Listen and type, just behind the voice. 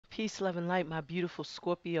Peace, love, and light, my beautiful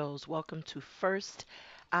Scorpios. Welcome to First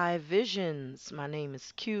Eye Visions. My name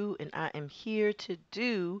is Q, and I am here to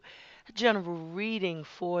do a general reading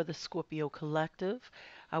for the Scorpio Collective.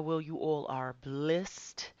 I will you all are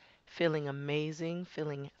blessed, feeling amazing,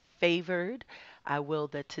 feeling favored. I will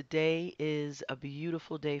that today is a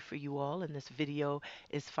beautiful day for you all, and this video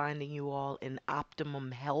is finding you all in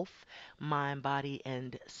optimum health, mind, body,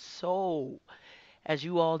 and soul. As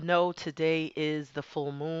you all know, today is the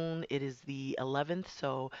full moon. It is the 11th,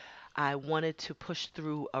 so I wanted to push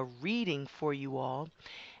through a reading for you all.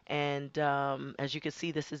 And as you can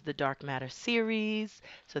see, this is the Dark Matter series,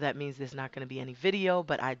 so that means there's not going to be any video,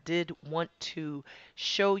 but I did want to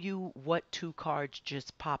show you what two cards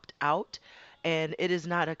just popped out. And it is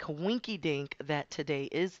not a coinky dink that today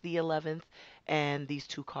is the 11th, and these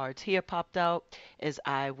two cards here popped out as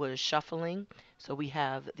I was shuffling. So we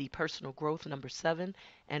have the personal growth number 7,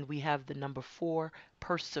 and we have the number 4,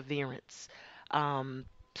 perseverance.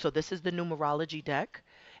 So this is the numerology deck.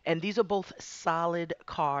 And these are both solid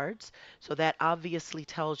cards. So that obviously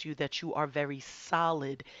tells you that you are very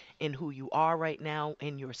solid in who you are right now,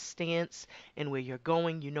 in your stance, and where you're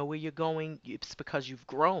going. You know where you're going. It's because you've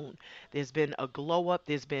grown. There's been a glow up.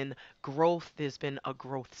 There's been growth. There's been a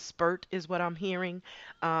growth spurt, is what I'm hearing.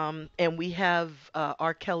 And we have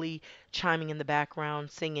R. Kelly chiming in the background,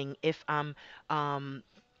 singing um,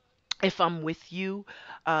 if I'm with you.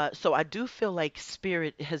 So I do feel like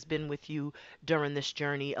spirit has been with you during this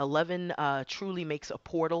journey. 11 truly makes a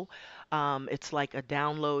portal. It's like a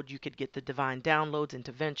download. You could get the divine downloads,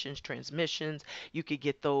 interventions, transmissions. You could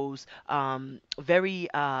get those very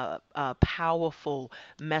powerful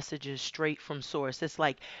messages straight from source. It's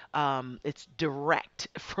like it's direct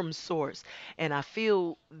from source. And I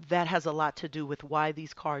feel that has a lot to do with why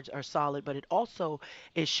these cards are solid, but it also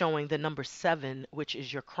is showing the number 7, which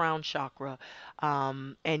is your crown chakra,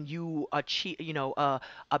 and you achieve,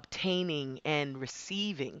 obtaining and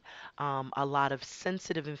receiving a lot of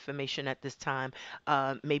sensitive information at this time.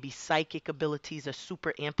 Maybe psychic abilities are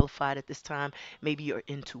super amplified at this time. Maybe your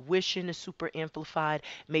intuition is super amplified.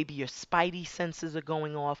 Maybe your spidey senses are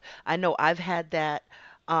going off. I know I've had that.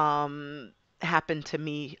 Um, Happened to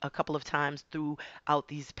me a couple of times throughout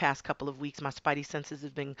these past couple of weeks. My spidey senses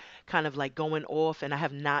have been kind of like going off, and I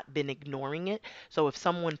have not been ignoring it. So if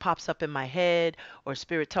someone pops up in my head or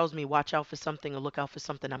spirit tells me watch out for something or look out for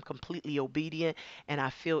something, I'm completely obedient, and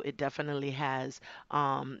I feel it definitely has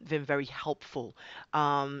been very helpful.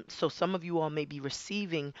 So some of you all may be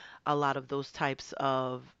receiving a lot of those types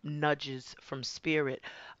of nudges from spirit.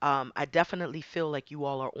 I definitely feel like you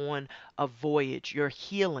all are on a voyage. You're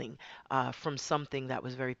healing from something that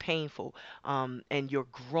was very painful, and you're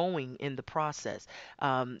growing in the process.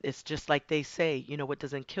 It's just like they say, what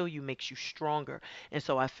doesn't kill you makes you stronger. And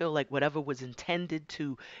so I feel like whatever was intended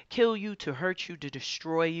to kill you, to hurt you, to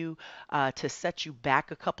destroy you, to set you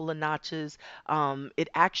back a couple of notches, it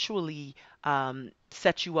actually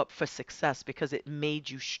set you up for success because it made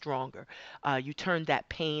you stronger. You turned that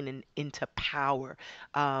pain into power.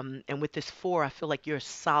 And with this 4, I feel like you're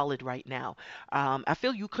solid right now. I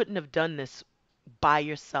feel you couldn't have done this by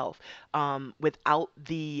yourself, without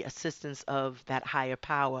the assistance of that higher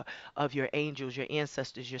power of your angels, your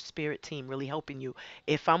ancestors, your spirit team really helping you.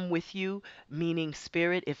 If I'm with you, meaning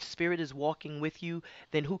spirit, if spirit is walking with you,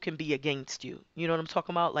 then who can be against you? You know what I'm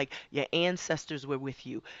talking about? Like your ancestors were with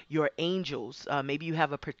you, your angels. Maybe you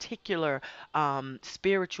have a particular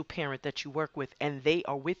spiritual parent that you work with, and they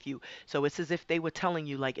are with you. So it's as if they were telling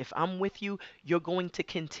you, like, if I'm with you, you're going to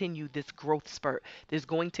continue this growth spurt. There's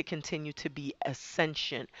going to continue to be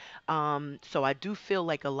ascension. So I do feel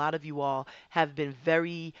like a lot of you all have been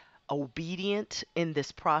very obedient in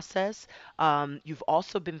this process. You've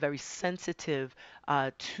also been very sensitive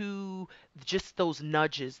to just those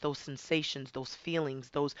nudges, those sensations, those feelings,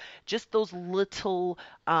 those little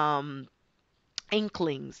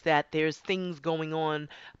inklings that there's things going on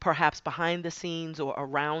perhaps behind the scenes or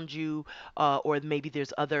around you, or maybe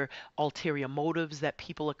there's other ulterior motives that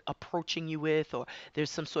people are approaching you with, or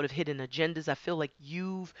there's some sort of hidden agendas. I feel like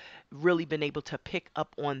you've really been able to pick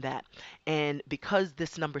up on that. And because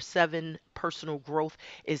this number 7 personal growth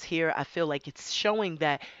is here, I feel like it's showing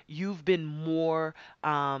that you've been more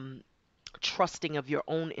trusting of your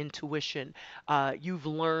own intuition. You've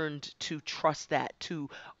learned to trust that, to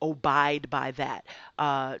abide by that,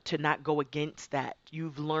 to not go against that.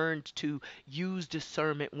 You've learned to use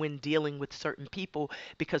discernment when dealing with certain people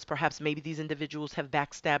because perhaps maybe these individuals have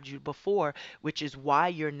backstabbed you before, which is why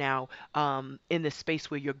you're now in this space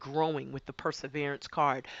where you're growing with the perseverance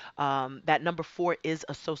card. That number 4 is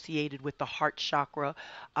associated with the heart chakra.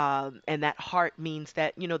 And that heart means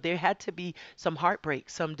that, there had to be some heartbreak,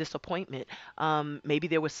 some disappointment. Maybe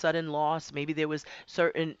there was sudden loss. Maybe there was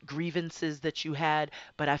certain grievances that you had,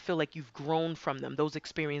 but I feel like you've grown from them. Those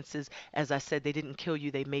experiences, as I said, they didn't kill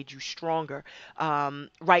you. They made you stronger.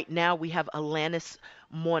 Right now we have Alanis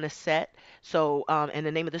Morissette. So, and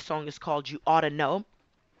the name of the song is called You Oughta Know.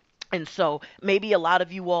 And so maybe a lot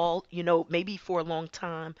of you all, maybe for a long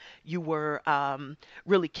time you were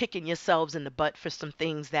really kicking yourselves in the butt for some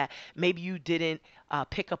things that maybe you didn't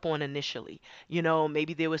pick up on initially.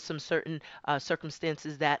 Maybe there was some certain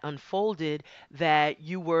circumstances that unfolded that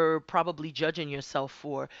you were probably judging yourself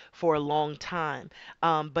for a long time.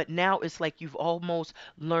 But now it's like you've almost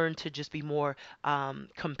learned to just be more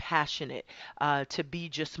compassionate, to be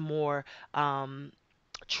just more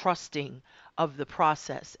trusting of the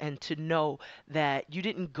process and to know that you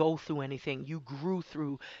didn't go through anything. You grew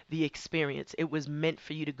through the experience. It was meant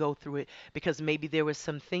for you to go through it because maybe there was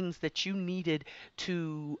some things that you needed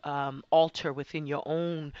to alter within your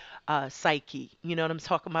own psyche. You know what I'm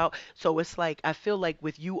talking about? So it's like, I feel like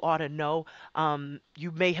with You Oughta Know,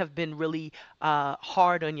 you may have been really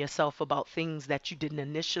hard on yourself about things that you didn't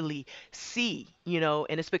initially see,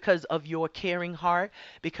 and it's because of your caring heart,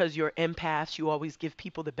 because you're empaths, you always give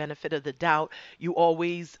people the benefit of the doubt. You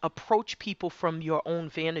always approach people from your own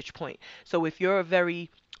vantage point. So if you're a very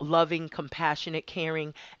loving, compassionate,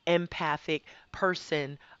 caring, empathic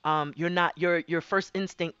person, you're not your first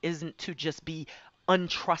instinct isn't to just be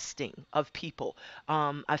untrusting of people.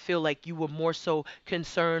 I feel like you were more so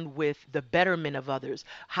concerned with the betterment of others.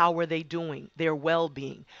 How are they doing? Their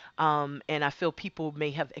well-being. And I feel people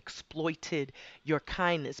may have exploited your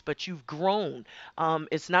kindness, but you've grown.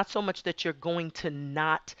 It's not so much that you're going to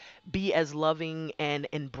not be as loving and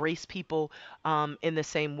embrace people in the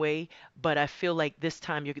same way, but I feel like this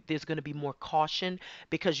time there's going to be more caution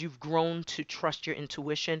because you've grown to trust your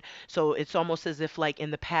intuition. So it's almost as if, like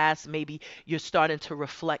in the past, maybe you're starting to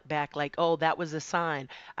reflect back, like, oh, that was a sign.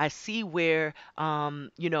 I see where,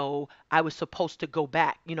 I was supposed to go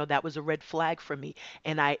back. That was a red flag for me,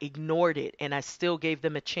 and I ignored it, and I still gave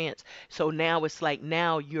them a chance. So now it's like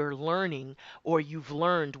now you're learning, or you've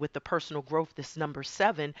learned with the personal growth. This number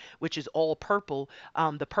 7, which is all purple.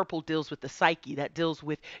 The purple deals with the psyche. That deals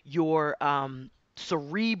with your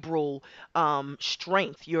cerebral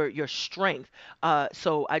strength, your strength.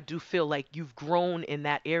 So I do feel like you've grown in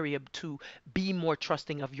that area to be more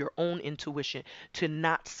trusting of your own intuition, to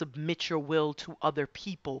not submit your will to other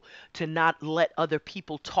people, to not let other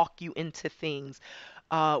people talk you into things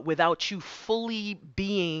without you fully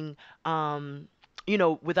being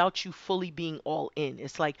without you fully being all in.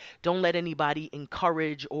 It's like, don't let anybody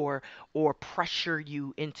encourage or pressure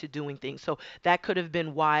you into doing things. So that could have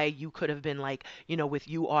been why you could have been like, with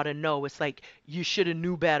You Oughta Know, it's like you should have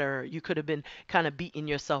knew better. You could have been kind of beating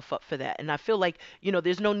yourself up for that. And I feel like,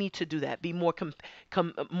 there's no need to do that. Be more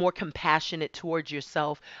more compassionate towards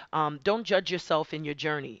yourself. Don't judge yourself in your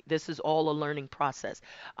journey. This is all a learning process.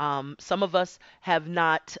 Some of us have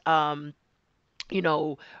not you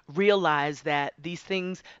know, realize that these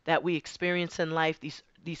things that we experience in life, these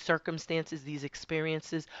circumstances, these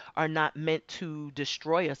experiences are not meant to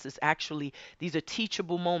destroy us. It's actually, these are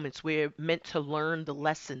teachable moments. We're meant to learn the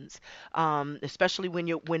lessons, especially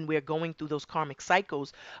when we're going through those karmic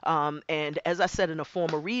cycles. And as I said in a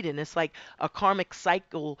former reading, it's like a karmic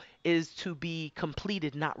cycle is to be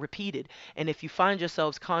completed, not repeated. And if you find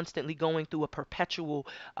yourselves constantly going through a perpetual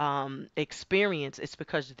experience, it's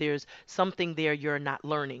because there's something there you're not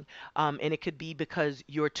learning. And it could be because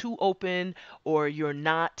you're too open, or you're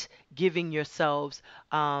not giving yourselves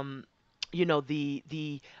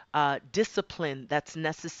the discipline that's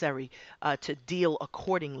necessary to deal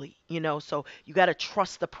accordingly. So you got to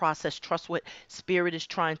trust the process, trust what spirit is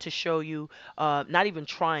trying to show you, not even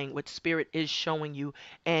trying, what spirit is showing you,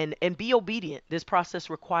 and be obedient. This process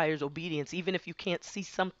requires obedience, even if you can't see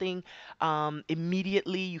something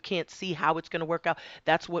immediately, you can't see how it's going to work out.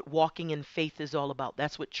 That's what walking in faith is all about.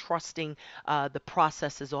 That's what trusting the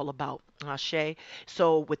process is all about. Ashe.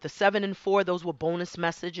 So with the 7 and 4, those were bonus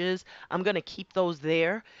messages. I'm going to keep those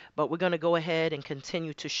there. but we're going to go ahead and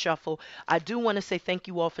continue to shuffle. I do want to say thank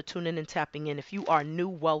you all for tuning and tapping in. If you are new,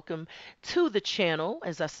 welcome to the channel.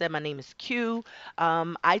 As I said, my name is Q.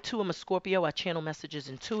 I too am a Scorpio. I channel messages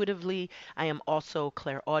intuitively. I am also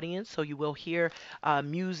clairaudient, so you will hear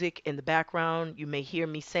music in the background. You may hear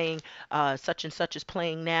me saying such and such is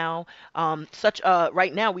playing now. Such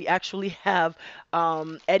Right now we actually have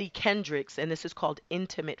Eddie Kendricks, and this is called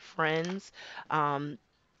Intimate Friends. Um,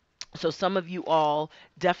 so some of you all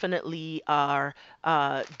definitely are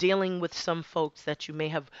dealing with some folks that you may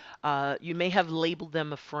have labeled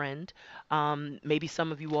them a friend. Maybe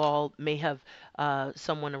some of you all may have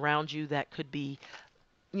someone around you that could be,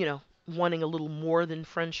 you know, wanting a little more than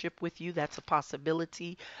friendship with you. That's a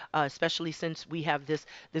possibility, especially since we have this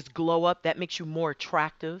glow up that makes you more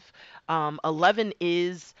attractive. 11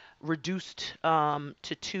 is reduced to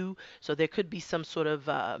 2, so there could be some sort of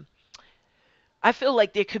I feel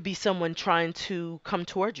like there could be someone trying to come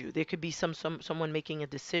towards you. There could be someone making a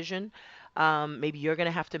decision. Maybe you're going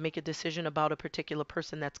to have to make a decision about a particular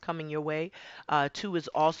person that's coming your way. 2 is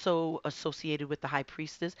also associated with the high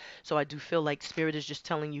priestess. So I do feel like spirit is just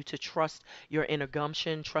telling you to trust your inner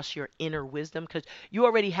gumption, trust your inner wisdom, because you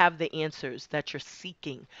already have the answers that you're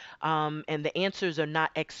seeking. And the answers are not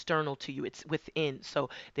external to you, it's within. So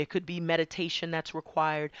there could be meditation that's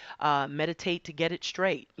required. Meditate to get it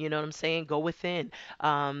straight. You know what I'm saying? Go within.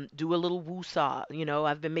 Do a little woosah. You know,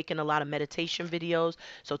 I've been making a lot of meditation videos,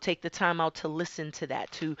 so take the time out to listen to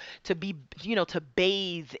that, to be, you know, to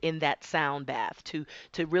bathe in that sound bath, to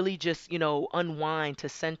really just, you know, unwind, to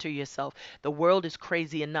center yourself. The world is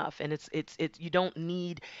crazy enough, and it's you don't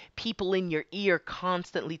need people in your ear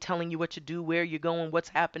constantly telling you what to do, where you're going, what's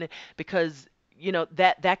happening, because you know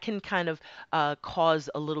that can kind of cause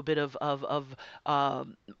a little bit of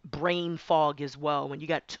brain fog as well when you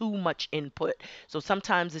got too much input. So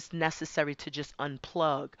sometimes it's necessary to just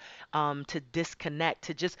unplug, to disconnect,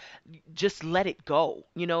 to just let it go.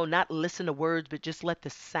 You know, not listen to words, but just let the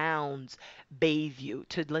sounds bathe you,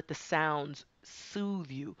 to let the sounds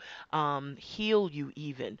soothe you, heal you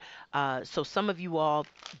even. So some of you all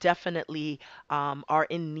definitely are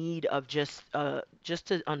in need of just to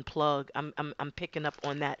unplug. I'm picking up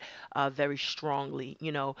on that very strongly.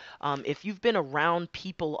 You know, if you've been around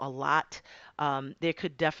people a lot, there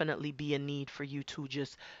could definitely be a need for you to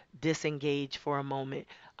just disengage for a moment,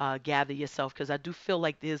 gather yourself, because I do feel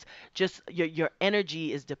like there's just your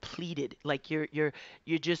energy is depleted. Like you're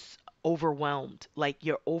just overwhelmed, like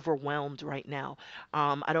you're overwhelmed right now.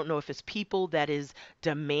 I don't know if it's people that is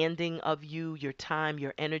demanding of you your time,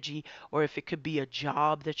 your energy, or if it could be a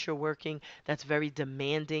job that you're working that's very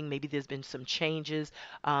demanding. Maybe there's been some changes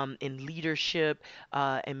in leadership,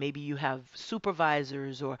 and maybe you have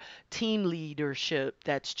supervisors or team leadership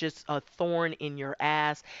that's just a thorn in your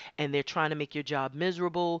ass, and they're trying to make your job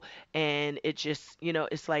miserable. And it just, you know,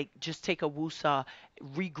 it's like just take a woosah,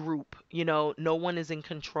 regroup. You know, no one is in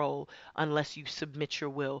control unless you submit your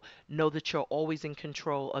will. Know that you're always in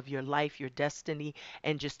control of your life, your destiny,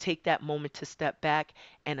 and just take that moment to step back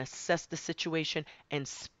and assess the situation and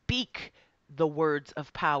speak the words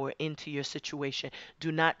of power into your situation.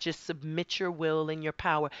 Do not just submit your will and your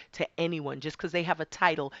power to anyone. Just because they have a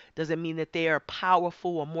title doesn't mean that they are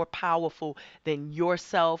powerful or more powerful than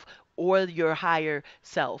yourself or your higher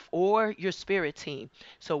self or your spirit team.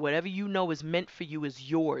 So whatever you know is meant for you is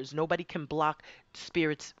yours. Nobody can block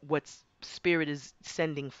spirits what's spirit is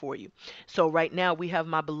sending for you. So right now we have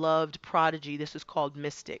my beloved prodigy. This is called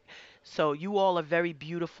Mystic. So you all are very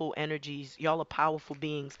beautiful energies. Y'all are powerful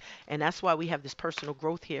beings. And that's why we have this personal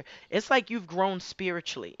growth here. It's like you've grown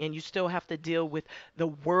spiritually and you still have to deal with the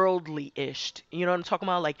worldly ish. You know what I'm talking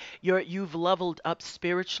about? Like you've leveled up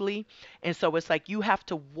spiritually. And so it's like you have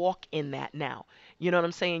to walk in that now. You know what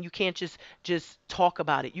I'm saying? You can't just talk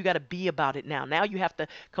about it. You got to be about it now. Now you have to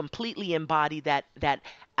completely embody that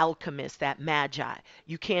alchemist, that magi.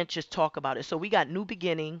 You can't just talk about it. So we got new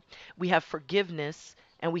beginning, we have forgiveness,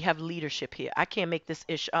 and we have leadership here. I can't make this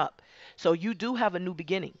ish up. So you do have a new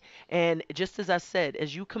beginning. And just as I said,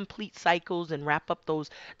 as you complete cycles and wrap up those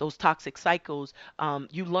toxic cycles,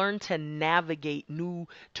 you learn to navigate new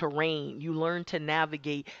terrain. You learn to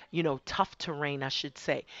navigate, you know, tough terrain, I should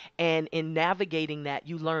say. And in navigating that,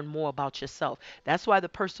 you learn more about yourself. That's why the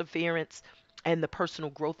perseverance and the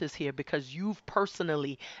personal growth is here, because you've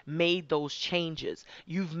personally made those changes.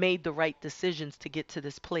 You've made the right decisions to get to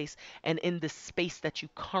this place and in this space that you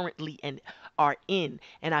currently are in.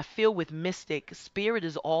 And I feel with Mystic, spirit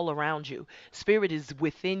is all around you. Spirit is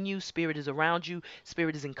within you. Spirit is around you.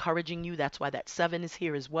 Spirit is encouraging you. That's why that 7 is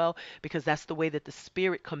here as well, because that's the way that the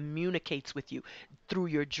spirit communicates with you, through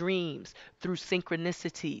your dreams, through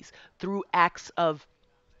synchronicities, through acts of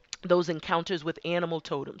those encounters with animal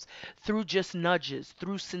totems, through just nudges,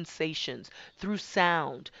 through sensations, through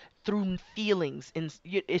sound, through feelings. And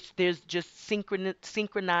there's just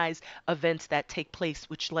synchronized events that take place,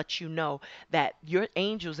 which lets you know that your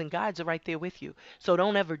angels and guides are right there with you. So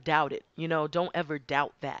don't ever doubt it. Don't ever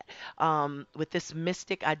doubt that. With this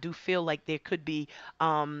mystic, I do feel like there could be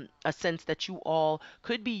a sense that you all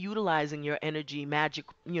could be utilizing your energy, magic,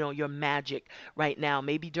 your magic right now.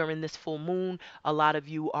 Maybe during this full moon, a lot of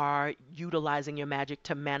you are utilizing your magic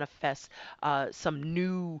to manifest some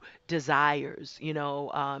new desires.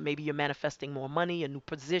 Maybe you're manifesting more money, a new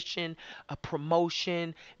position, a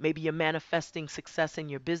promotion. Maybe you're manifesting success in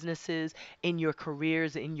your businesses, in your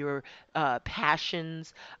careers, in your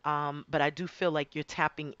passions. But I do feel like you're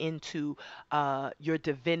tapping into your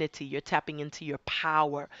divinity, you're tapping into your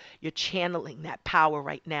power, you're channeling that power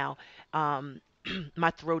right now.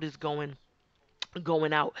 My throat is going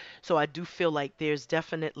out. So I do feel like there's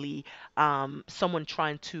definitely someone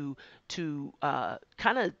trying to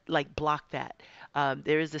kind of like block that.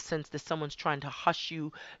 There is a sense that someone's trying to hush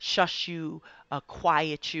you, shush you,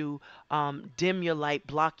 quiet you, dim your light,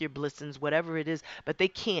 block your blessings, whatever it is, but they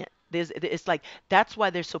can't. It's like that's why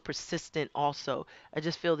they're so persistent. Also, I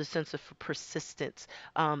just feel the sense of persistence.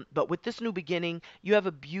 But with this new beginning, you have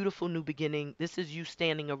a beautiful new beginning. This is you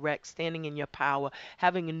standing erect, standing in your power,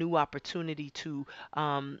 having a new opportunity to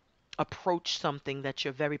approach something that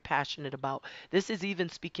you're very passionate about. This is even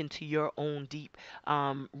speaking to your own deep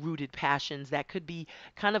rooted passions that could be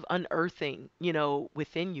kind of unearthing,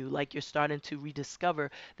 within you. Like you're starting to rediscover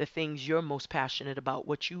the things you're most passionate about,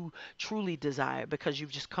 what you truly desire, because you've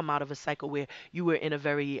just come out of a cycle where you were in a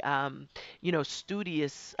very,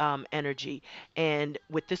 studious energy. And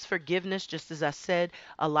with this forgiveness, just as I said,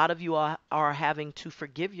 a lot of you are having to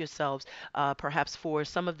forgive yourselves, perhaps for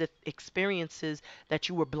some of the experiences that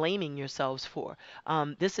you were blaming yourselves for.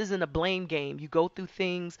 This isn't a blame game. You go through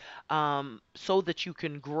things so that you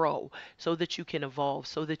can grow, so that you can evolve,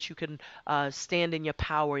 so that you can stand in your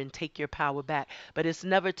power and take your power back. But it's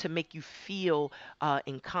never to make you feel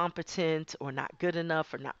incompetent or not good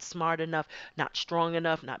enough or not smart enough, not strong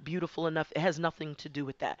enough, not beautiful enough. It has nothing to do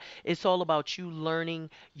with that. It's all about you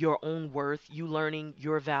learning your own worth, you learning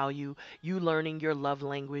your value, you learning your love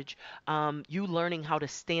language, you learning how to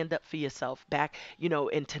stand up for yourself back,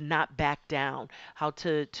 and to not back down, how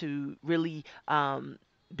to really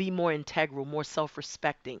be more integral, more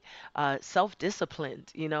self-respecting, self-disciplined.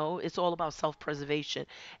 It's all about self-preservation.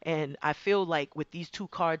 And I feel like with these two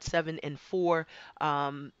cards, 7 and 4,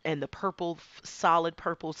 and the purple, solid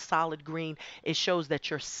purple, solid green, it shows that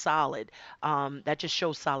you're solid. That just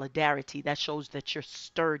shows solidarity. That shows that you're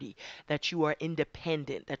sturdy, that you are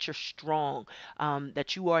independent, that you're strong,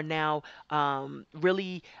 that you are now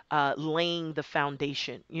really laying the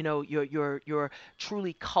foundation. You're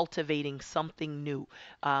truly cultivating something new,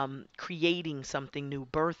 creating something new,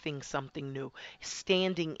 birthing something new,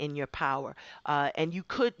 standing in your power. And you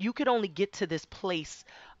could only get to this place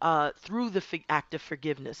through the act of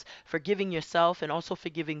forgiveness, forgiving yourself and also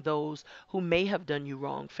forgiving those who may have done you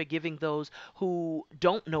wrong, forgiving those who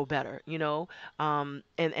don't know better,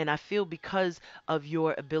 and I feel because of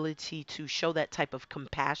your ability to show that type of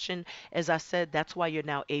compassion, as I said, that's why you're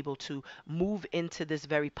now able to move into this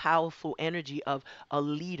very powerful energy of a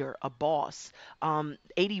leader, a boss.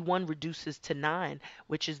 81 reduces to 9,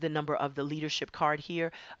 which is the number of the leadership card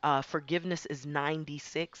here. Forgiveness is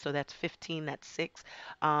 96, so that's 15, that's 6.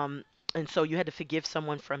 And so you had to forgive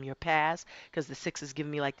someone from your past, because the 6 is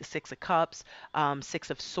giving me like the 6 of Cups, 6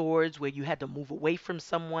 of Swords, where you had to move away from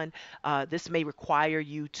someone. This may require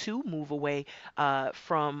you to move away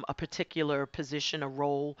from a particular position, a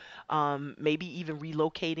role, maybe even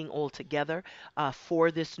relocating altogether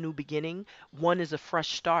for this new beginning. 1 is a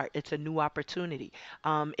fresh start, it's a new opportunity.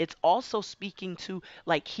 It's also speaking to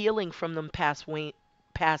like healing from them past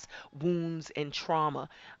wounds and trauma.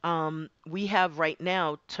 We have right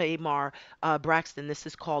now Tamar Braxton. This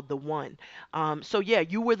is called the One. So yeah,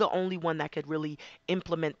 you were the only one that could really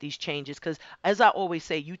implement these changes. Because as I always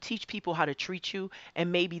say, you teach people how to treat you,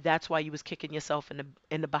 and maybe that's why you was kicking yourself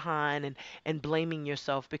in the behind and blaming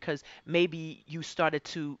yourself, because maybe you started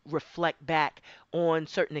to reflect back on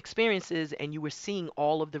certain experiences and you were seeing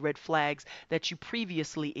all of the red flags that you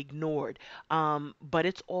previously ignored. But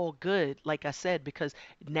it's all good, like I said, because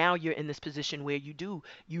now you're in this position where you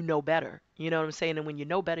know better. You know what I'm saying? And when you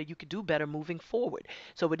know better, you could do better moving forward.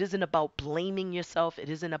 So it isn't about blaming yourself. It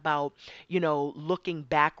isn't about, looking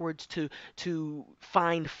backwards to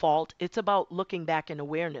find fault. It's about looking back in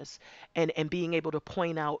awareness and being able to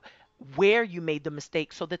point out where you made the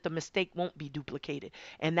mistake so that the mistake won't be duplicated.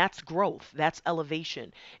 And that's growth. That's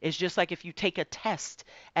elevation. It's just like if you take a test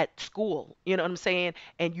at school, you know what I'm saying?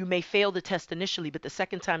 And you may fail the test initially, but the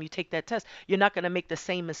second time you take that test, you're not going to make the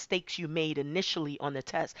same mistakes you made initially on the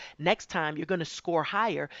test. Next time, you're going to score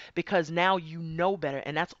higher because now you know better.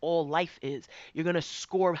 And that's all life is. You're going to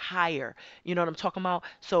score higher. You know what I'm talking about?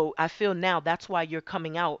 So I feel now that's why you're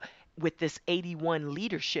coming out with this 81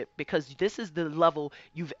 leadership, because this is the level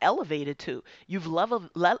you've elevated to. You've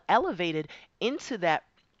elevated into that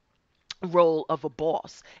role of a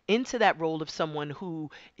boss, into that role of someone who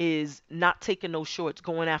is not taking no shorts,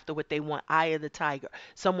 going after what they want, eye of the tiger,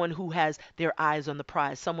 someone who has their eyes on the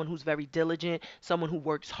prize, someone who's very diligent, someone who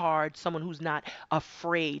works hard, someone who's not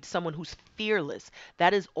afraid, someone who's fearless.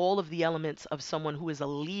 That is all of the elements of someone who is a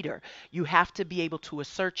leader. You have to be able to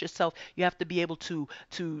assert yourself. You have to be able to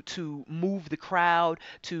move the crowd,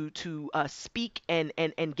 to speak and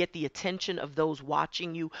get the attention of those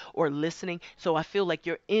watching you or listening. So I feel like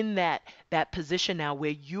you're in that position now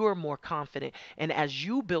where you're more confident. And as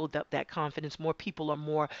you build up that confidence, more people are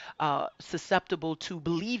more susceptible to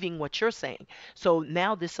believing what you're saying. So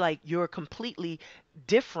now this like you're completely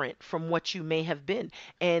different from what you may have been.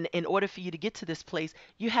 And in order for you to get to this place,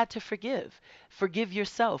 you had to forgive. Forgive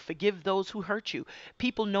yourself, forgive those who hurt you.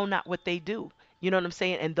 People know not what they do. You know what I'm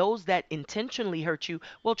saying? And those that intentionally hurt you,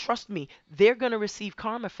 well, trust me, they're going to receive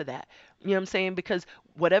karma for that. You know what I'm saying? Because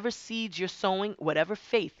whatever seeds you're sowing, whatever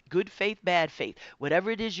faith, good faith, bad faith, whatever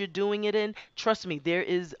it is you're doing it in, trust me, there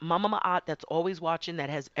is Mama Ma'at that's always watching, that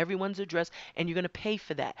has everyone's address, and you're going to pay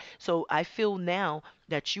for that. So I feel now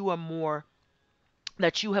that you are more,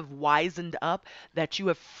 that you have wisened up, that you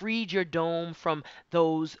have freed your dome from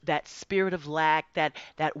those, that spirit of lack, that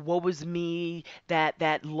woe is me,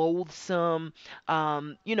 that loathsome,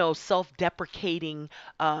 self-deprecating,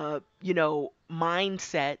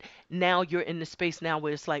 mindset. Now you're in the space now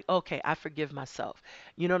where it's like, okay, I forgive myself.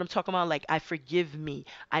 You know what I'm talking about? Like, I forgive me.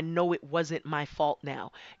 I know it wasn't my fault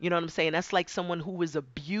now. You know what I'm saying? That's like someone who was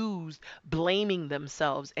abused, blaming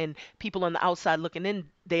themselves, and people on the outside looking in,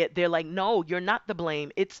 they're like, no, you're not the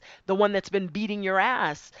blame. It's the one that's been beating your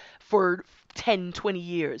ass for 10, 20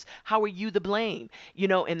 years. How are you the blame?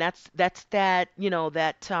 And that's that,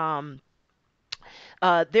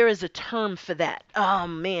 there is a term for that. Oh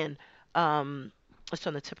man. Um it's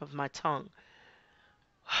on the tip of my tongue.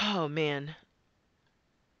 Oh man.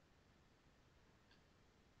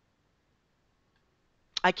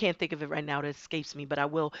 I can't think of it right now. It escapes me, but I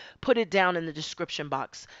will put it down in the description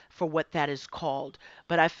box for what that is called.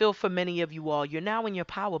 But I feel for many of you all, you're now in your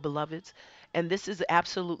power, beloveds, and this is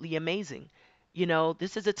absolutely amazing.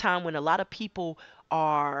 This is a time when a lot of people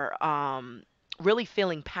are really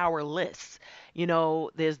feeling powerless.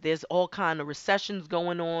 There's all kind of recessions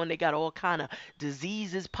going on. They got all kind of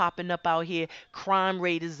diseases popping up out here. Crime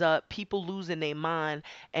rate is up. People losing their mind.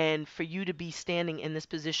 And for you to be standing in this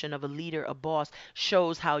position of a leader, a boss,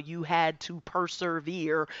 shows how you had to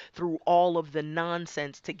persevere through all of the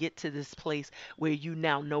nonsense to get to this place where you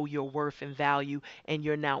now know your worth and value, and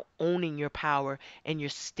you're now owning your power, and you're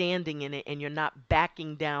standing in it, and you're not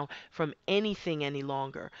backing down from anything any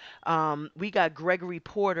longer. We got Gregory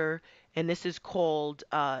Porter, and this is called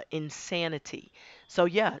Insanity. So,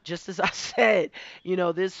 yeah, just as I said,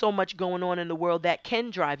 there's so much going on in the world that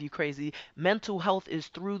can drive you crazy. Mental health is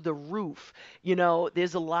through the roof.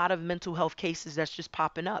 There's a lot of mental health cases that's just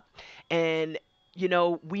popping up. And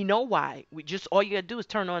we know why. We just, all you gotta do is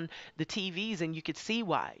turn on the TVs and you could see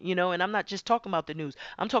why. And I'm not just talking about the news.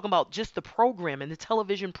 I'm talking about just the programming, the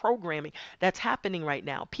television programming that's happening right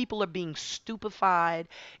now. People are being stupefied.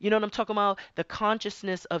 You know what I'm talking about? The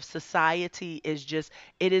consciousness of society is just,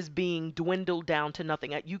 it is being dwindled down to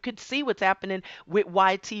nothing. You could see what's happening with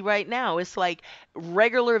YT right now. It's like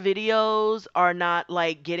regular videos are not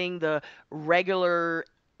like getting the regular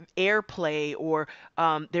airplay, or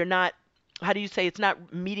they're not, how do you say, it's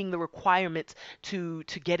not meeting the requirements to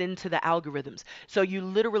get into the algorithms. So you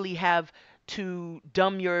literally have to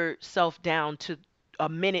dumb yourself down to a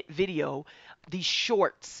minute video, these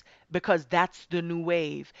shorts, because that's the new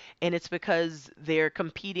wave. And it's because they're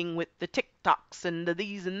competing with the TikToks and the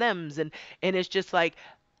these and thems, and it's just like,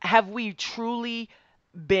 have we truly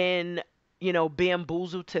been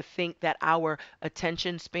bamboozled to think that our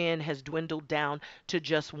attention span has dwindled down to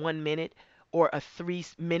just 1 minute or a 3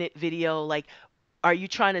 minute video? Like, are you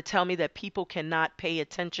trying to tell me that people cannot pay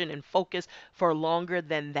attention and focus for longer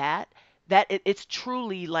than that? It's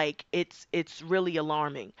truly like, it's really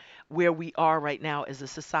alarming where we are right now as a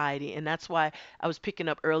society. And that's why I was picking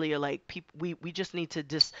up earlier, like, people, we just need to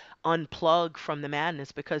just unplug from the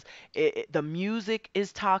madness, because the music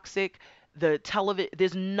is toxic.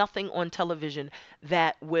 There's nothing on television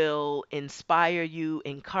that will inspire you,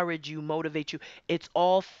 encourage you, motivate you. It's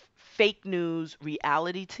all fake news,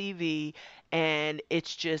 reality TV, and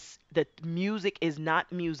it's just the music is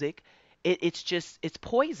not music. It's just it's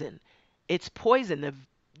poison. It's poison.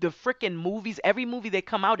 The freaking movies, every movie that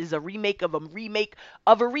come out is a remake of a remake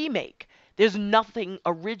of a remake. There's nothing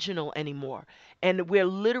original anymore. And we're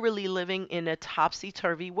literally living in a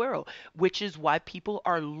topsy-turvy world, which is why people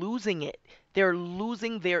are losing it. They're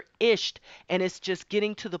losing their ish. And it's just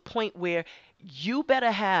getting to the point where you better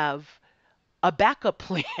have a backup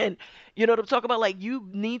plan. You know what I'm talking about? Like you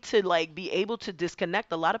need to like be able to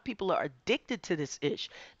disconnect. A lot of people are addicted to this ish.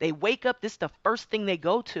 They wake up, this is the first thing they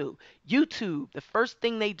go to. YouTube, the first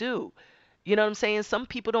thing they do. You know what I'm saying? Some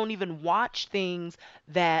people don't even watch things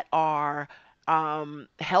that are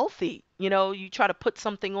healthy. You know, you try to put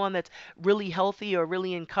something on that's really healthy or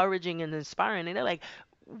really encouraging and inspiring, and they're like,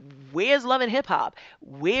 where's Love and Hip Hop?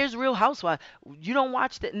 Where's Real Housewives? You don't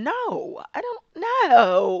watch that? No, I don't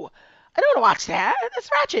know. I don't want to watch that. That's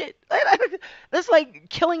ratchet. That's like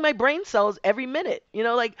killing my brain cells every minute. You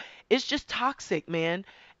know, like it's just toxic, man.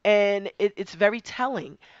 And it's very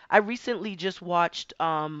telling. I recently just watched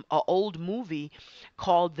an old movie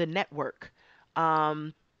called The Network.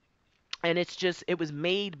 Um, and it's just it was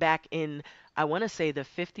made back in I want to say the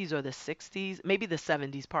 50s or the 60s, maybe the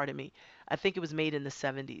 70s, pardon me. I think it was made in the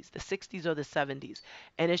 70s, the 60s or the 70s.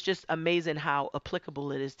 And it's just amazing how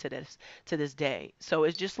applicable it is to this day. So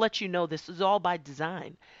it just lets you know this is all by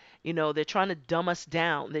design. You know, they're trying to dumb us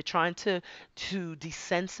down. They're trying to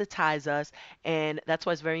desensitize us, and that's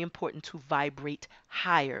why it's very important to vibrate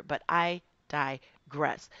higher. But I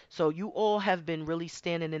digress. So you all have been really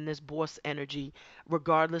standing in this boss energy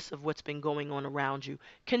regardless of what's been going on around you.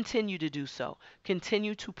 Continue to do so.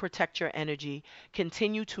 Continue to protect your energy.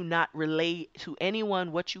 Continue to not relay to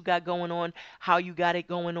anyone what you got going on, how you got it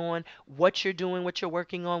going on, what you're doing, what you're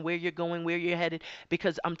working on, where you're going, where you're headed.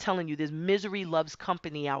 Because I'm telling you, this misery loves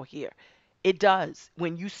company out here. It does.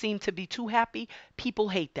 When you seem to be too happy, people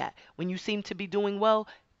hate that. When you seem to be doing well,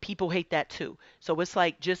 people hate that too. So it's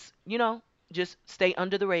like just, just stay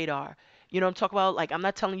under the radar. You know what I'm talking about? Like, I'm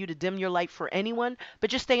not telling you to dim your light for anyone, but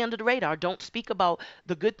just stay under the radar. Don't speak about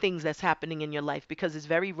the good things that's happening in your life because it's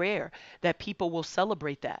very rare that people will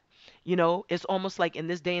celebrate that. You know, it's almost like in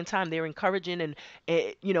this day and time, they're encouraging and,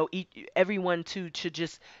 everyone to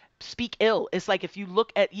just speak ill. It's like if you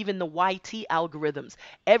look at even the YT algorithms,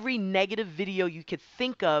 every negative video you could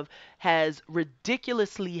think of has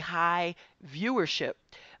ridiculously high viewership.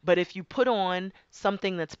 But if you put on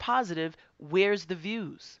something that's positive, where's the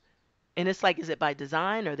views? And it's like, is it by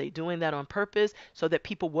design? Are they doing that on purpose so that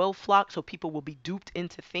people will flock, so people will be duped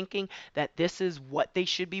into thinking that this is what they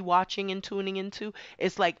should be watching and tuning into?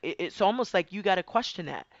 It's like, it's almost like you got to question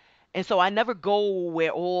that. And so I never go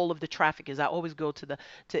where all of the traffic is. I always go to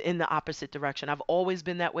in the opposite direction. I've always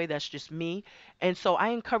been that way. That's just me. And so I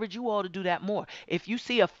encourage you all to do that more. If you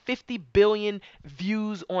see a 50 billion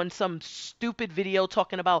views on some stupid video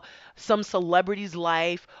talking about some celebrity's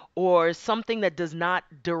life or something that does not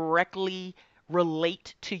directly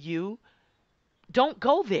relate to you, don't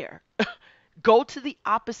go there. Go to the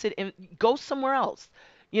opposite and go somewhere else.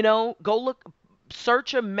 You know, go look,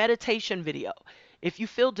 search a meditation video. If you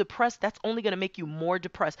feel depressed, that's only going to make you more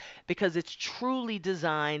depressed because it's truly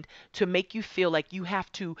designed to make you feel like you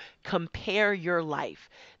have to compare your life,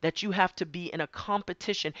 that you have to be in a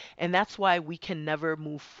competition. And that's why we can never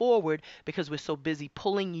move forward because we're so busy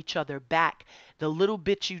pulling each other back. The little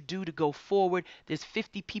bit you do to go forward, there's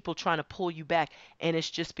 50 people trying to pull you back. And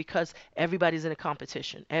it's just because everybody's in a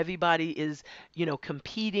competition. Everybody is,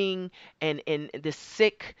 competing and in this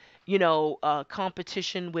sick,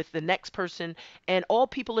 competition with the next person. And all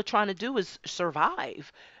people are trying to do is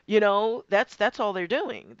survive. That's all they're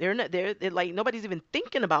doing. They're like nobody's even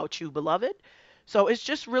thinking about you, beloved. So it's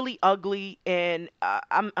just really ugly, and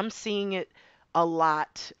I'm seeing it a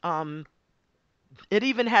lot. It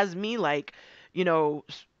even has me like, you know,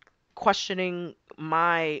 questioning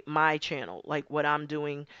my channel, like what I'm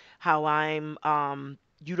doing, how I'm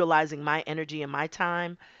utilizing my energy and my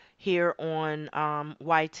time here on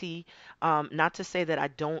YT. Not to say that I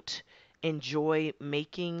don't enjoy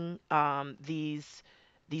making these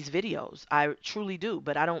videos. I truly do,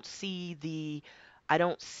 but I don't see the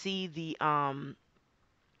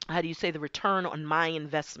how do you say the return on my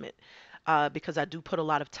investment. because I do put a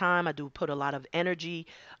lot of time, I do put a lot of energy.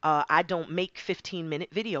 I don't make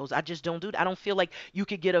 15-minute videos. I just don't do that. I don't feel like you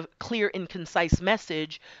could get a clear and concise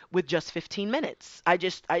message with just 15 minutes.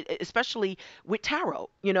 Especially with tarot,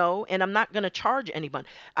 and I'm not going to charge anyone.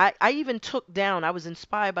 I even took down, I was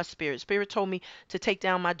inspired by Spirit. Spirit told me to take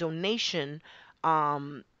down my donation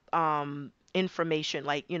um, information,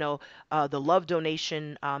 like, the love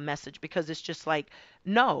donation message, because it's just like,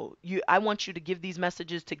 no, I want you to give these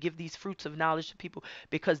messages, to give these fruits of knowledge to people,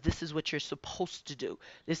 because this is what you're supposed to do.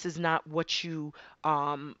 This is not what you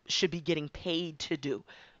should be getting paid to do.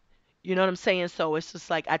 You know what I'm saying? So it's just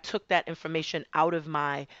like I took that information out of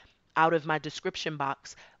my description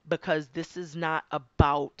box, because this is not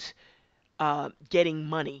about getting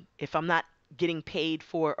money. If I'm not getting paid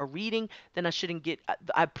for a reading, then I shouldn't get.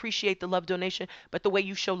 I appreciate the love donation, but the way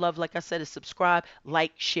you show love, like I said, is subscribe,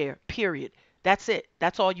 like, share, period. That's it.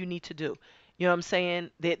 That's all you need to do. You know what I'm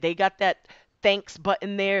saying? They got that thanks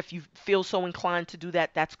button there. If you feel so inclined to do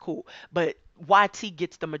that, that's cool. But YT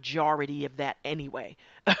gets the majority of that anyway.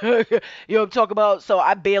 You know what I'm talking about? So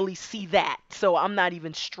I barely see that. So I'm not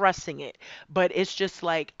even stressing it. But it's just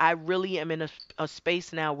like I really am in a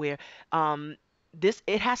space now where um, this,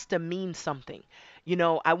 it has to mean something.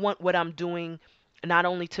 I want what I'm doing not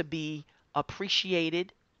only to be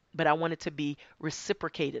appreciated, but I want it to be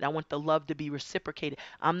reciprocated. I want the love to be reciprocated.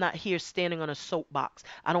 I'm not here standing on a soapbox.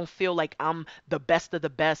 I don't feel like I'm the best of the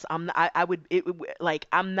best. I would, like,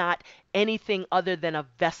 I'm not anything other than a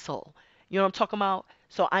vessel. You know what I'm talking about?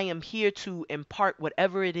 So I am here to impart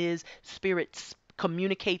whatever it is Spirit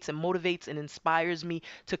communicates and motivates and inspires me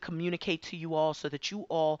to communicate to you all, so that you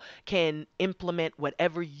all can implement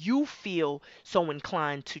whatever you feel so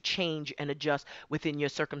inclined to change and adjust within your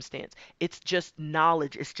circumstance. It's just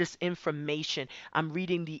knowledge, it's just information. I'm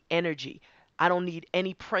reading the energy. I don't need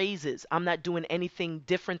any praises. I'm not doing anything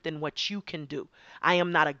different than what you can do. I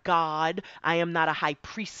am not a god. I am not a high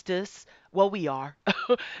priestess. Well, we are.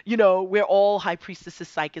 We're all high priestesses,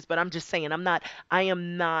 psychics, but I'm just saying, I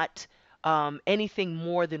am not anything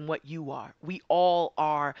more than what you are. We all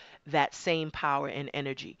are that same power and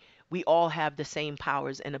energy. We all have the same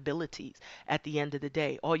powers and abilities at the end of the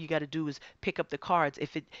day. All you got to do is pick up the cards.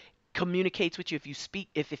 If it communicates with you, if you speak,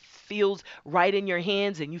 if it feels right in your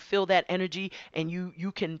hands and you feel that energy and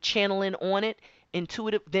you can channel in on it,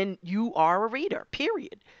 intuitive, then you are a reader,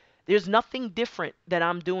 period. There's nothing different that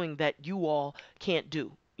I'm doing that you all can't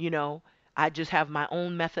do. I just have my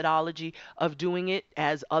own methodology of doing it,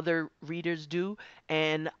 as other readers do.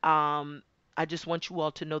 And I just want you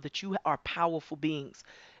all to know that you are powerful beings.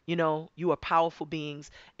 You are powerful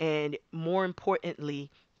beings. And more importantly,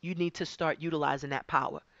 you need to start utilizing that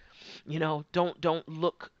power. Don't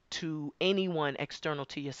look to anyone external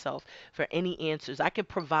to yourself for any answers. I can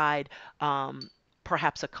provide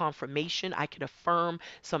perhaps a confirmation. I can affirm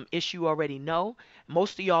some issue you already know.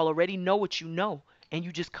 Most of y'all already know what you know, and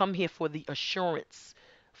you just come here for the assurance,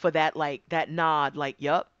 for that, like, that nod, like,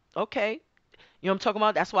 yup, okay. You know what I'm talking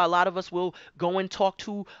about? That's why a lot of us will go and talk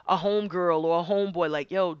to a homegirl or a homeboy, like,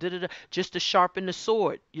 yo, da da da, just to sharpen the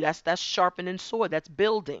sword. That's sharpening sword. That's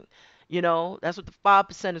building. That's what the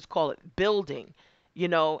 5%ers call it, building.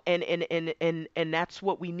 And that's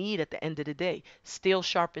what we need at the end of the day. Steel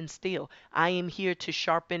sharpens steel. I am here to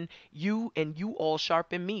sharpen you, and you all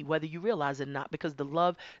sharpen me, whether you realize it or not, because the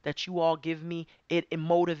love that you all give me, it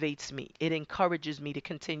motivates me. It encourages me to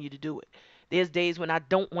continue to do it. There's days when I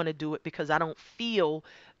don't want to do it because I don't feel,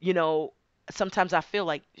 you know, sometimes I feel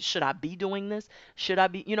like, should I be doing this? Should I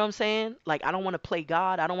be, you know what I'm saying? Like, I don't want to play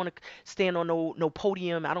God. I don't want to stand on no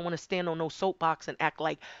podium. I don't want to stand on no soapbox and act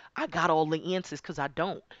like I got all the answers, because I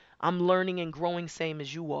don't. I'm learning and growing same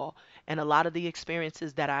as you all. And a lot of the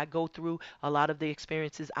experiences that I go through, a lot of the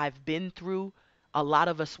experiences I've been through, a lot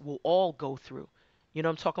of us will all go through. You know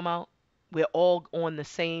what I'm talking about? We're all on the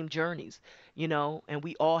same journeys, and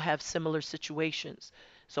we all have similar situations.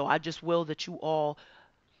 So I just will that you all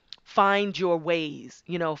find your ways,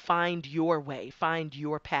 find your way, find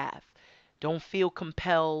your path. Don't feel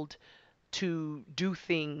compelled to do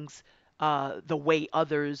things the way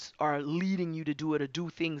others are leading you to do it, or do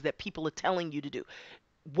things that people are telling you to do.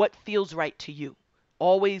 What feels right to you?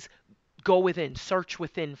 Always go within, search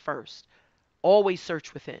within first. Always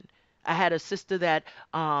search within. I had a sister that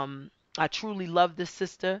I truly love this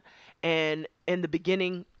sister, and in the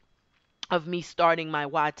beginning of me starting my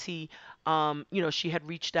YT, she had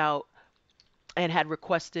reached out and had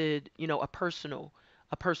requested, a personal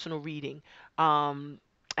reading. Um,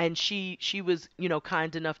 and she was,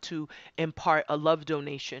 kind enough to impart a love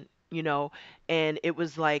donation, and it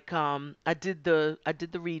was like I did the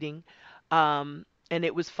reading, and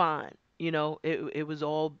it was fine. It was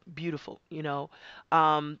all beautiful.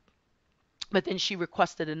 Um, but then she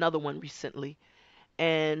requested another one recently,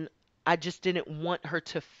 and I just didn't want her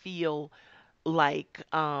to feel like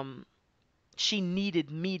she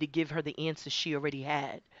needed me to give her the answers she already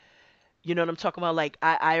had. You know what I'm talking about? Like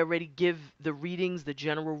I already give the readings, the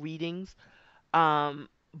general readings,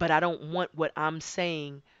 but I don't want what I'm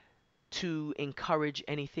saying to encourage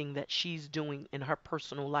anything that she's doing in her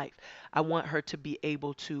personal life. I want her to be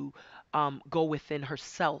able to go within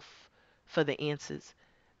herself for the answers.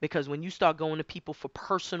 Because when you start going to people for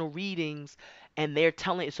personal readings and they're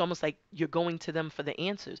telling, it's almost like you're going to them for the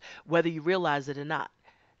answers, whether you realize it or not.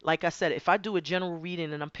 Like I said, if I do a general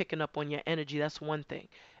reading and I'm picking up on your energy, that's one thing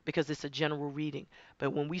because it's a general reading.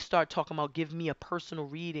 But when we start talking about give me a personal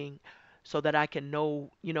reading so that I can know,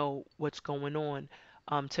 what's going on,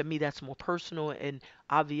 to me, that's more personal and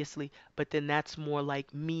obviously, but then that's more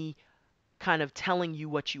like me kind of telling you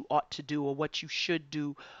what you ought to do or what you should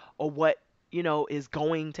do or what is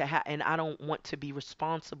going to happen. And I don't want to be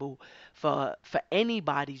responsible for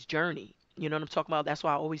anybody's journey. You know what I'm talking about? That's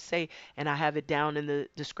why I always say, and I have it down in the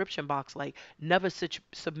description box, like never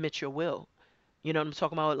submit your will. You know what I'm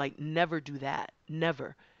talking about? Like, never do that.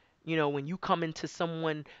 Never. When you come into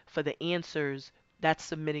someone for the answers, that's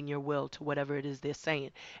submitting your will to whatever it is they're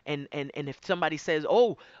saying. And if somebody says,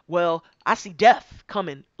 "Oh, well, I see death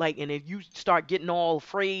coming," like, and if you start getting all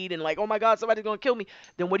afraid and like, "Oh my God, somebody's gonna kill me,"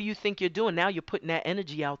 then what do you think you're doing? Now you're putting that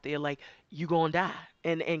energy out there, like you gonna die.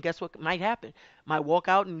 And guess what might happen? Might walk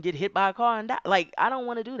out and get hit by a car and die. Like, I don't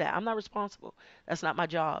want to do that. I'm not responsible. That's not my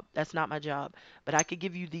job. That's not my job. But I could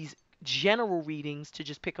give you these general readings to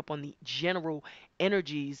just pick up on the general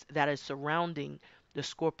energies that are surrounding the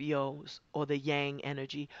Scorpios or the Yang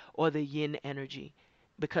energy or the Yin energy.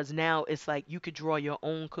 Because now it's like you could draw your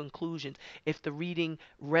own conclusions. If the reading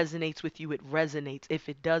resonates with you, it resonates. If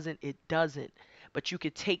it doesn't, it doesn't. But you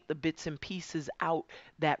could take the bits and pieces out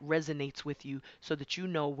that resonates with you so that you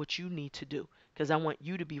know what you need to do. Because I want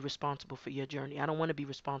you to be responsible for your journey. I don't want to be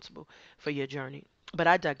responsible for your journey. But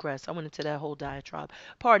I digress. I went into that whole diatribe.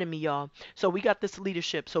 Pardon me, y'all. So we got this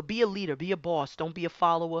leadership. So be a leader, be a boss. Don't be a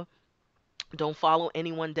follower. Don't follow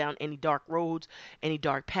anyone down any dark roads, any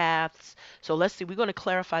dark paths. So let's see. We're going to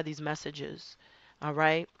clarify these messages. All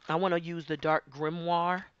right. I want to use the dark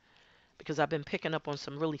grimoire because I've been picking up on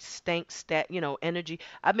some really energy.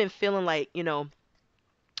 I've been feeling like,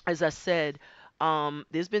 as I said,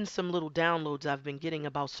 there's been some little downloads I've been getting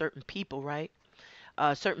about certain people, right?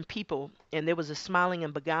 Certain people, and there was a smiling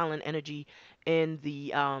and beguiling energy in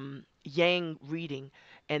the Yang reading,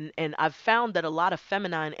 and I've found that a lot of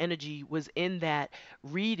feminine energy was in that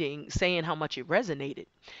reading, saying how much it resonated.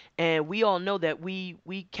 And we all know that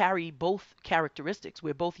we carry both characteristics.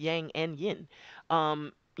 We're both Yang and Yin.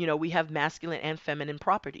 We have masculine and feminine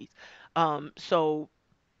properties. So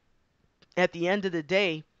at the end of the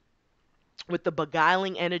day, with the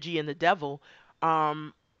beguiling energy and the devil,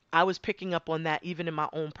 um, I was picking up on that even in my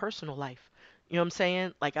own personal life. You know what I'm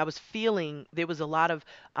saying? Like I was feeling there was a lot of,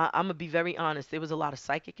 I'm gonna be very honest, there was a lot of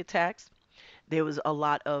psychic attacks. There was a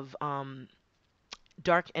lot of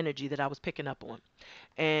dark energy that I was picking up on,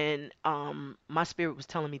 and my spirit was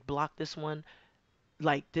telling me block this one.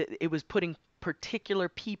 Like it was putting particular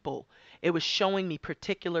people. It was showing me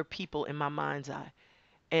particular people in my mind's eye,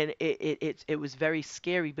 and it was very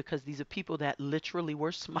scary because these are people that literally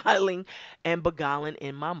were smiling and beguiling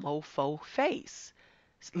in my mofo face,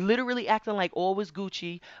 literally acting like all was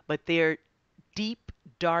Gucci, but their deep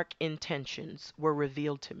dark intentions were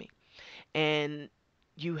revealed to me. And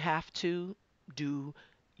you have to do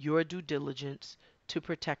your due diligence to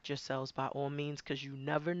protect yourselves by all means, because you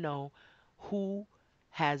never know who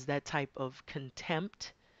has that type of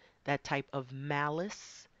contempt, that type of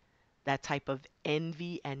malice, that type of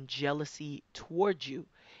envy and jealousy towards you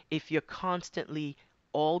if you're constantly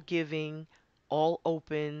all giving, all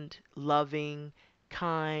opened, loving,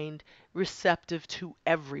 kind, receptive to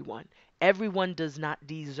everyone. Everyone does not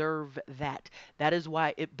deserve that. That is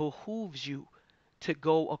why it behooves you to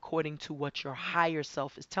go according to what your higher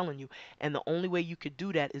self is telling you. And the only way you could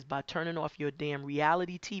do that is by turning off your damn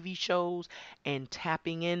reality TV shows and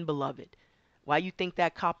tapping in, beloved. Why you think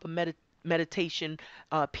that copper meditation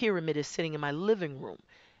pyramid is sitting in my living room?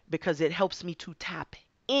 Because it helps me to tap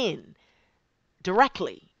in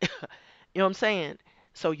directly. You know what I'm saying?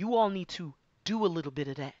 So you all need to do a little bit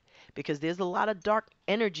of that because there's a lot of dark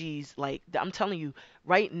energies. Like I'm telling you,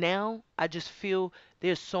 right now, I just feel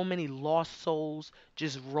there's so many lost souls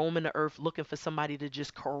just roaming the earth looking for somebody to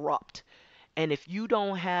just corrupt. And if you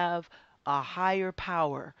don't have a higher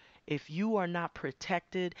power, if you are not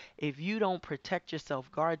protected, if you don't protect yourself,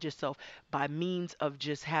 guard yourself by means of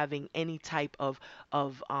just having any type of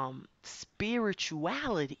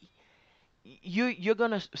spirituality, you're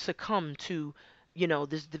gonna succumb to,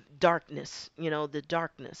 this the darkness, the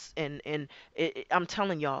darkness. And I'm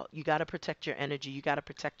telling y'all, you got to protect your energy, you got to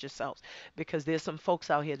protect yourselves, because there's some folks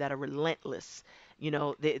out here that are relentless.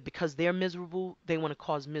 Because they're miserable, they want to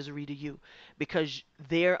cause misery to you. Because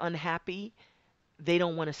they're unhappy, they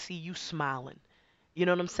don't want to see you smiling. You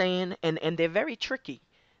know what I'm saying? And they're very tricky.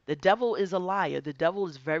 The devil is a liar. The devil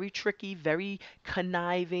is very tricky, very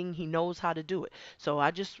conniving. He knows how to do it. So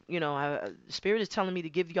I just, Spirit is telling me to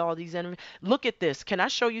give y'all these enemies. Look at this. Can I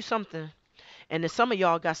show you something? And then some of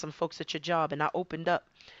y'all got some folks at your job, and I opened up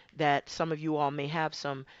that some of you all may have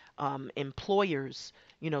some employers,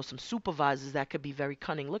 some supervisors that could be very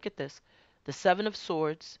cunning. Look at this. The Seven of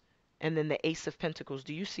Swords and then the Ace of Pentacles.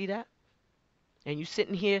 Do you see that? And you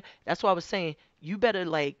sitting here, that's why I was saying, you better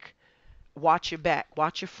like watch your back,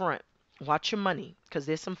 watch your front, watch your money, because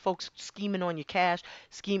there's some folks scheming on your cash,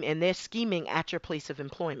 and they're scheming at your place of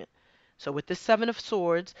employment. So with the Seven of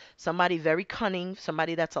Swords, somebody very cunning,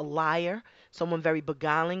 somebody that's a liar, someone very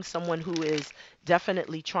beguiling, someone who is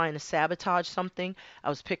definitely trying to sabotage something. I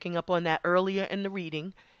was picking up on that earlier in the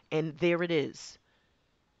reading, and there it is.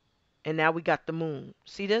 And now we got the moon.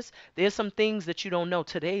 See this? There's some things that you don't know.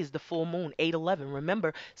 Today is the full moon, 8/11.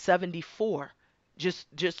 Remember, 74 just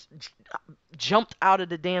jumped out of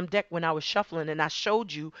the damn deck when I was shuffling, and I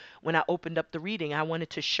showed you when I opened up the reading. I wanted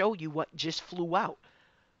to show you what just flew out.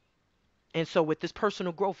 And so with this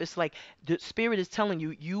personal growth, it's like the spirit is telling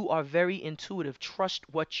you, you are very intuitive. Trust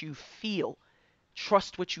what you feel.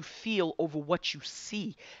 Trust what you feel over what you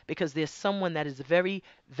see, because there's someone that is very,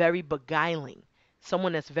 very beguiling,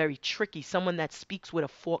 someone that's very tricky, someone that speaks with a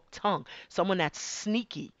forked tongue, someone that's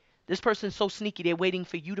sneaky. This person's so sneaky, they're waiting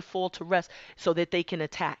for you to fall to rest so that they can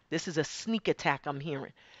attack. This is a sneak attack I'm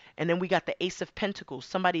hearing. And then we got the Ace of Pentacles.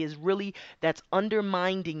 Somebody is really, that's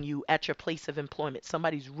undermining you at your place of employment.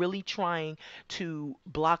 Somebody's really trying to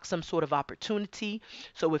block some sort of opportunity.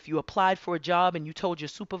 So if you applied for a job and you told your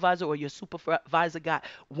supervisor, or your supervisor got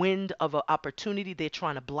wind of an opportunity, they're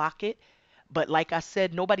trying to block it. But like I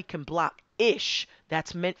said, nobody can block ish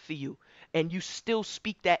that's meant for you. And you still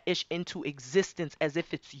speak that ish into existence as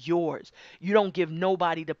if it's yours. You don't give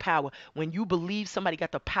nobody the power. When you believe somebody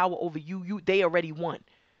got the power over you, they already won.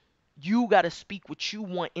 You got to speak what you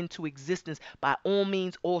want into existence by all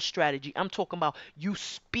means, all strategy. I'm talking about you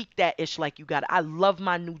speak that ish like you got it. I love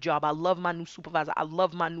my new job. I love my new supervisor. I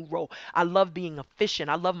love my new role. I love being efficient.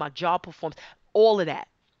 I love my job performance. All of that.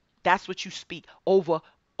 That's what you speak over.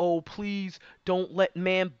 Oh, please don't let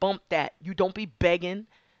man bump that. You don't be begging.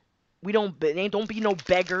 Don't be no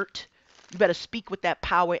beggart. You better speak with that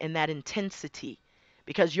power and that intensity,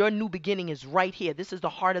 because your new beginning is right here. This is the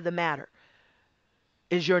heart of the matter,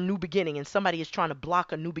 is your new beginning, and somebody is trying to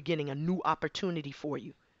block a new beginning, a new opportunity for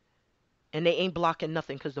you. And they ain't blocking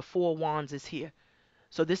nothing, because the Four of Wands is here.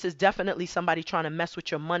 So this is definitely somebody trying to mess with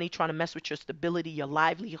your money, trying to mess with your stability, your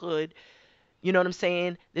livelihood. You know what I'm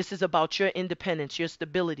saying? This is about your independence, your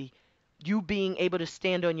stability, you being able to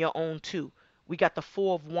stand on your own too. We got the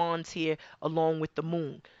Four of Wands here along with the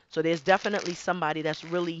moon. So there's definitely somebody that's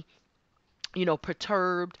really,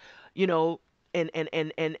 perturbed, you know, and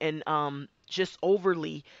just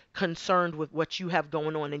overly concerned with what you have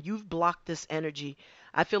going on, and you've blocked this energy.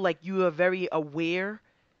 I feel like you are very aware,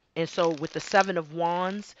 and so with the Seven of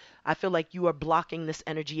Wands, I feel like you are blocking this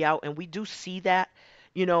energy out, and we do see that,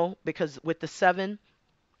 because with the seven,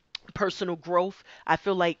 personal growth, I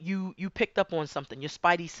feel like you picked up on something. Your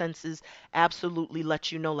spidey senses absolutely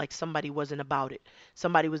let you know like somebody wasn't about it.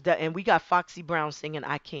 Somebody was there, and we got Foxy Brown singing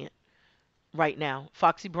I Can't right now.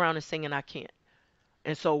 Foxy Brown is singing I Can't.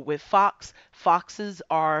 And so with foxes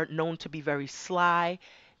are known to be very sly,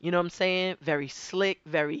 you know what I'm saying? Very slick,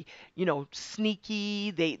 very,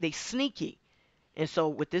 sneaky. They sneaky. And so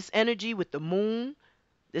with this energy, with the moon,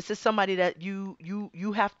 this is somebody that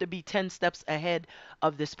you have to be 10 steps ahead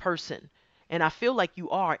of this person. And I feel like you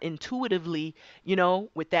are intuitively,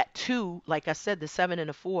 with that 2, like I said, the 7 and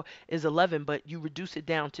the 4 is 11, but you reduce it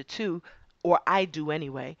down to 2, or I do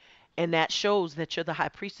anyway. And that shows that you're the high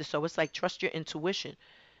priestess. So it's like, trust your intuition.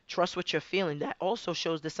 Trust what you're feeling. That also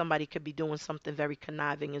shows that somebody could be doing something very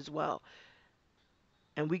conniving as well.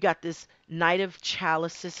 And we got this Knight of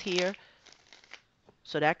Chalices here.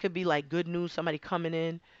 So that could be like good news, somebody coming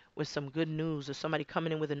in with some good news, or somebody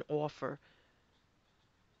coming in with an offer.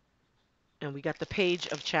 And we got the Page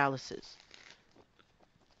of Chalices.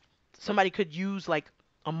 Somebody could use like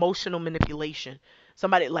emotional manipulation.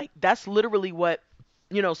 Somebody like, that's literally what,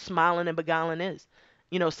 smiling and beguiling is.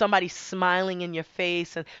 You know, somebody smiling in your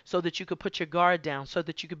face, and so that you could put your guard down, so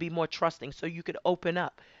that you could be more trusting, so you could open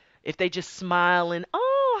up. If they just smile and,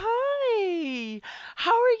 oh, hi,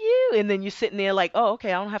 how are you? And then you're sitting there like, oh,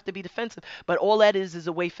 okay, I don't have to be defensive. But all that is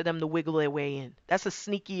a way for them to wiggle their way in. That's a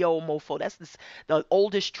sneaky old mofo. That's the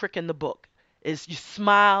oldest trick in the book is you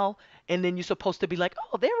smile and then you're supposed to be like,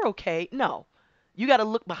 oh, they're okay. No, you got to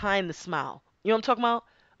look behind the smile. You know what I'm talking about?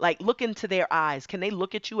 Like, look into their eyes. Can they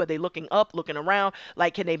look at you? Are they looking up, looking around?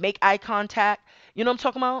 Like, can they make eye contact? You know what I'm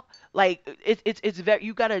talking about? Like, it's very,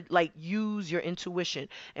 you gotta like use your intuition.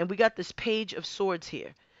 And we got this page of swords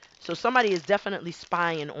here. So somebody is definitely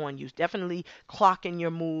spying on you, definitely clocking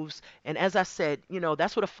your moves. And as I said, you know,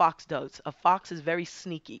 that's what a fox does. A fox is very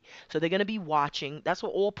sneaky. So they're gonna be watching. That's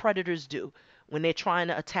what all predators do when they're trying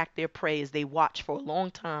to attack their prey is they watch for a long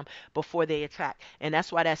time before they attack. And that's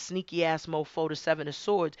why that sneaky ass mofo, the seven of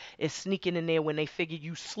swords, is sneaking in there when they figure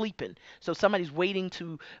you sleeping. So somebody's waiting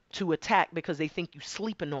to attack because they think you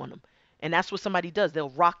sleeping on them. And that's what somebody does.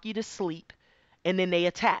 They'll rock you to sleep and then they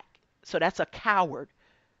attack. So that's a coward.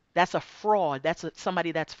 That's a fraud. That's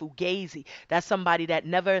somebody that's fugazi. That's somebody that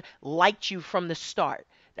never liked you from the start.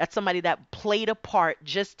 That's somebody that played a part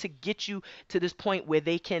just to get you to this point where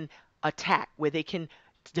they can attack, where they can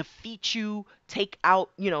defeat you, take out,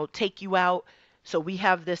 you know, take you out. So we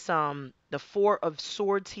have this the four of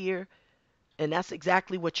swords here, and that's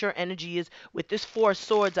exactly what your energy is. With this four of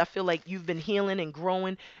swords, I feel like you've been healing and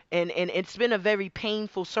growing, and it's been a very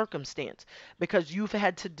painful circumstance because you've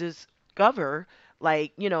had to discover,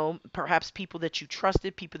 like, you know, perhaps people that you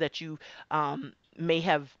trusted, people that you may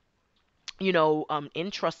have, you know,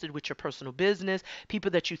 entrusted with your personal business, people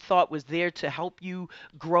that you thought was there to help you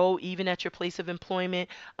grow even at your place of employment.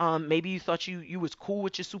 Maybe you thought you was cool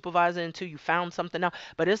with your supervisor until you found something else.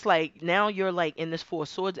 But it's like now you're like in this four of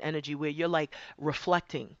swords energy where you're like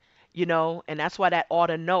reflecting. You know, and that's why that ought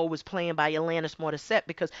to know was playing by Alanis Morissette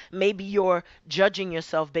because maybe you're judging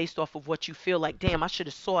yourself based off of what you feel like. Damn, I should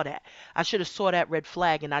have saw that. I should have saw that red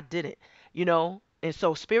flag and I didn't. You know, and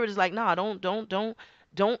so spirit is like, nah,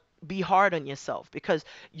 don't be hard on yourself because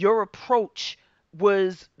your approach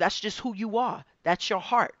was that's just who you are. That's your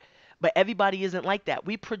heart. But everybody isn't like that.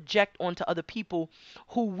 We project onto other people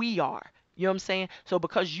who we are. You know what I'm saying? So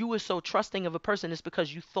because you were so trusting of a person, it's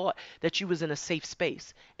because you thought that you was in a safe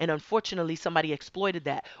space. And unfortunately, somebody exploited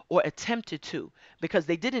that or attempted to because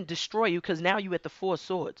they didn't destroy you because now you at the four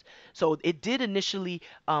swords. So it did initially,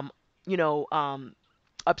 you know,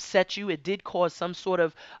 upset you. It did cause some sort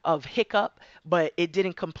of hiccup, but it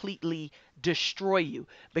didn't completely destroy you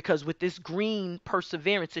because with this green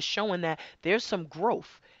perseverance is showing that there's some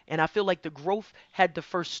growth. And I feel like the growth had to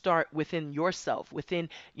first start within yourself, within,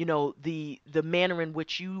 you know, the manner in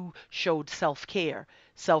which you showed self-care,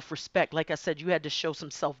 self-respect. Like I said, you had to show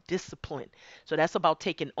some self-discipline. So that's about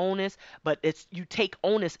taking onus, but it's you take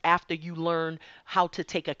onus after you learn how to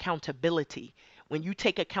take accountability. When you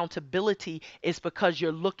take accountability, it's because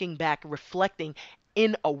you're looking back, reflecting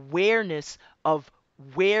in awareness of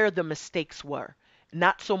where the mistakes were,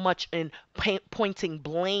 not so much in pointing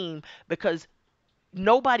blame because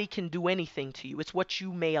nobody can do anything to you. It's what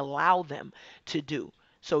you may allow them to do.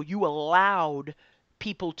 So you allowed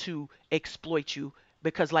people to exploit you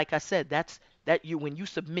because like I said, that's that you when you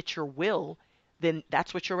submit your will, then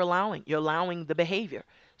that's what you're allowing. You're allowing the behavior.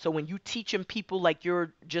 So when you teaching people like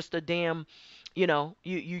you're just a damn, you know,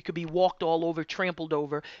 you could be walked all over, trampled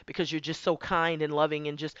over because you're just so kind and loving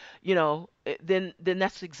and just, you know, then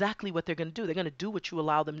that's exactly what they're going to do. They're going to do what you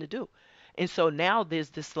allow them to do. And so now there's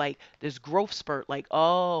this like this growth spurt like,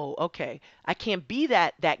 oh, okay. I can't be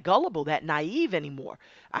that gullible, that naive anymore.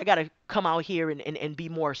 I got to come out here and be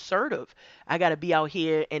more assertive. I got to be out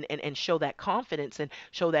here and show that confidence and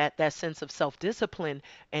show that sense of self-discipline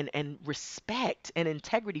and respect and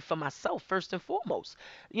integrity for myself first and foremost.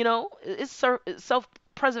 You know, it's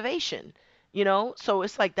self-preservation. You know, so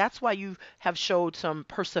it's like that's why you have showed some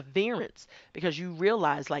perseverance because you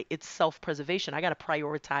realize like it's self-preservation. I got to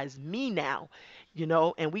prioritize me now, you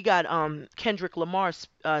know. And we got Kendrick Lamar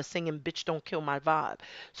singing "Bitch Don't Kill My Vibe."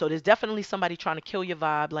 So there's definitely somebody trying to kill your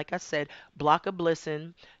vibe. Like I said, block a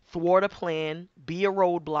blessing, thwart a plan, be a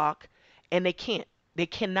roadblock, and they can't. They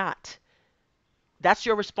cannot. That's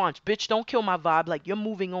your response. Bitch, don't kill my vibe. Like you're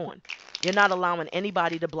moving on. You're not allowing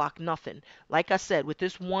anybody to block nothing. Like I said, with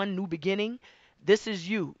this one new beginning, this is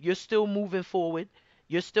you. You're still moving forward.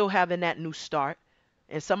 You're still having that new start.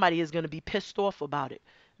 And somebody is going to be pissed off about it.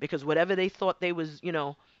 Because whatever they thought they was, you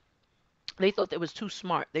know, they thought they was too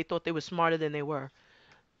smart. They thought they were smarter than they were.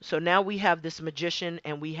 So now we have this magician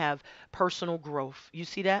and we have personal growth. You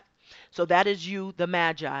see that? So that is you, the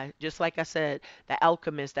magi. Just like I said, the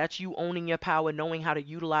alchemist. That's you owning your power, knowing how to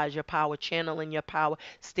utilize your power, channeling your power,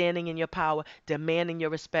 standing in your power, demanding your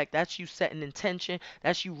respect. That's you setting intention.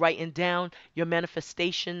 That's you writing down your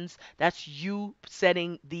manifestations. That's you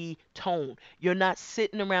setting the tone. You're not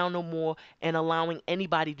sitting around no more and allowing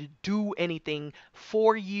anybody to do anything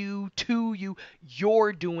for you, to you.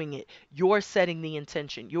 You're doing it. You're setting the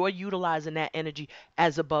intention. You're utilizing that energy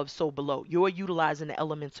as above, so below. You're utilizing the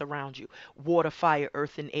elements around you: water, fire,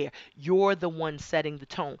 earth, and air. You're the one setting the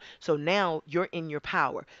tone. So now you're in your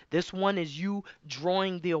power. This one is you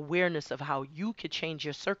drawing the awareness of how you could change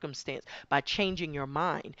your circumstance by changing your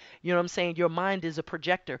mind. You know what I'm saying? Your mind is a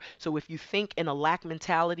projector. So if you think in a lack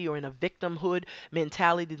mentality or in a victimhood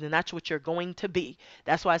mentality, then that's what you're going to be.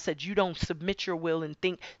 That's why I said you don't submit your will and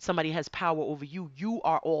think somebody has power over you. You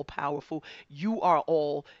are all powerful. You are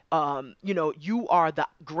all, you are the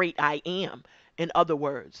great I am, in other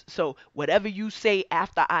words. So whatever you say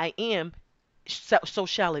after I am, so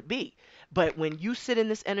shall it be. But when you sit in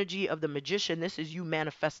this energy of the magician, this is you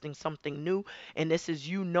manifesting something new, and this is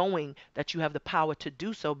you knowing that you have the power to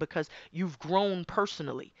do so because you've grown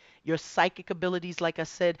personally. Your psychic abilities, like I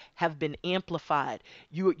said, have been amplified.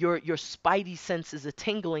 Your spidey senses are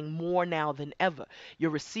tingling more now than ever.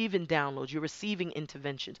 You're receiving downloads, you're receiving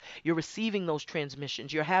interventions, you're receiving those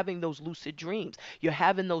transmissions, you're having those lucid dreams, you're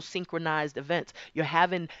having those synchronized events, you're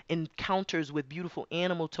having encounters with beautiful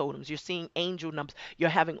animal totems, you're seeing angel numbers,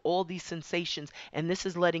 you're having all these sensations, and this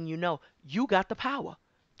is letting you know you got the power.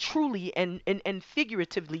 Truly and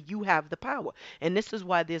figuratively, you have the power. And this is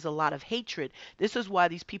why there's a lot of hatred. This is why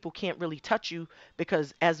these people can't really touch you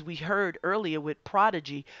because, as we heard earlier with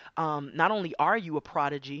Prodigy, not only are you a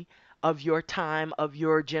prodigy of your time, of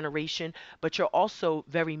your generation, but you're also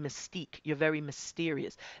very mystique. You're very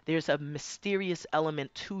mysterious. There's a mysterious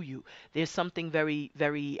element to you. There's something very,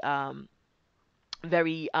 very,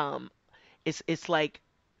 very it's like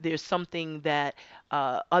there's something that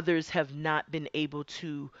others have not been able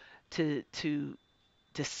to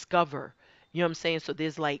discover. You know what I'm saying? So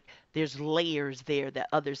there's layers there that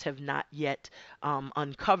others have not yet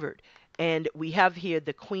uncovered. And we have here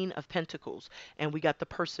the Queen of Pentacles, and we got the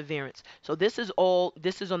Perseverance. So this is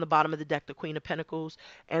on the bottom of the deck, the Queen of Pentacles,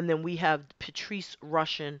 and then we have Patrice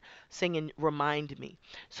Rushen singing Remind Me.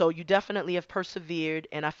 So you definitely have persevered,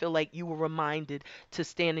 and I feel like you were reminded to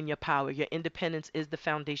stand in your power. Your independence is the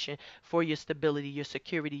foundation for your stability, your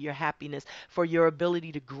security, your happiness, for your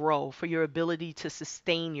ability to grow, for your ability to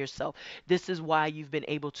sustain yourself. This is why you've been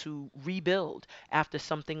able to rebuild after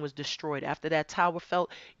something was destroyed. After that tower fell,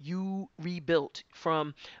 you rebuilt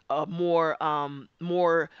from a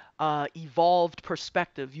more evolved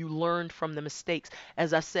perspective. You learned from the mistakes.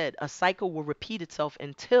 As I said, a cycle will repeat itself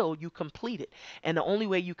until you complete it. And the only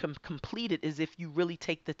way you can complete it is if you really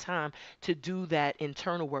take the time to do that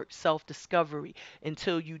internal work, self-discovery,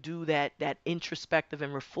 until you do that introspective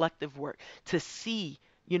and reflective work to see,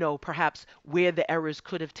 perhaps where the errors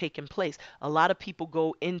could have taken place. A lot of people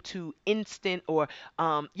go into instant or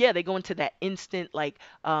they go into that instant, like,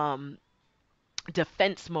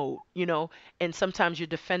 defense mode, and sometimes you're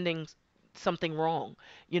defending something wrong.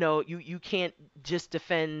 You can't just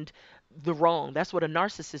defend the wrong. That's what a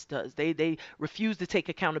narcissist does. They refuse to take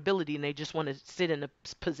accountability, and they just want to sit in a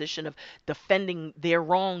position of defending their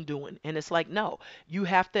wrongdoing. And it's like, no, you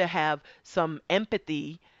have to have some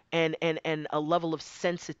empathy and a level of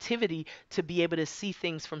sensitivity to be able to see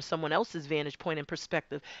things from someone else's vantage point and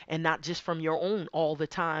perspective, and not just from your own all the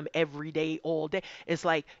time, every day, all day. It's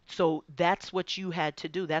like, so that's what you had to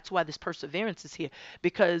do. That's why this perseverance is here,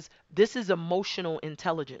 because this is emotional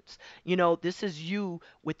intelligence. This is you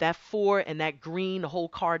with that four and that green. The whole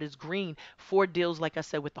card is green. Four deals, like I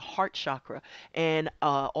said, with the heart chakra. And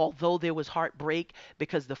although there was heartbreak,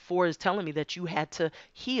 because the four is telling me that you had to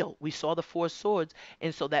heal. We saw the four swords,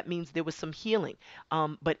 and so that means there was some healing.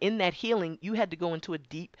 But in that healing, you had to go into a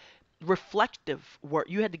deep reflective work.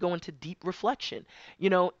 You had to go into deep reflection.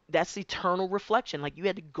 That's eternal reflection. Like, you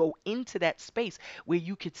had to go into that space where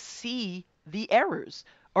you could see the errors,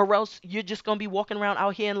 or else you're just going to be walking around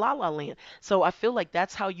out here in la la land. So I feel like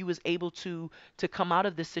that's how you was able to come out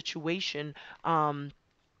of this situation,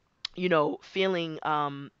 feeling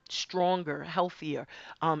stronger, healthier,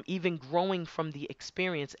 even growing from the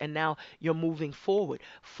experience, and now you're moving forward.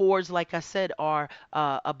 Fours, like I said, are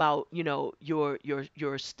about,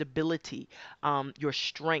 your stability, your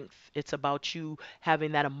strength. It's about you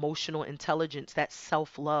having that emotional intelligence, that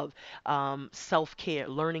self-love, self-care,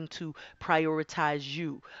 learning to prioritize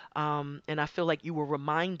you. And I feel like you were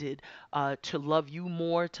reminded to love you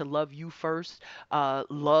more, to love you first.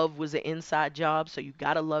 Love was an inside job, so you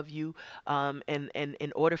gotta love you. And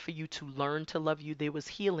in order for you to learn to love you, there was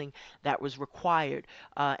healing that was required.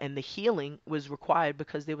 And the healing was required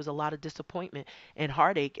because there was a lot of disappointment and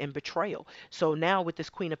heartache and betrayal. So now with this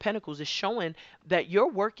Queen of Pentacles, it's showing that you're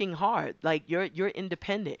working hard. Like you're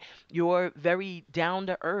independent. You're very down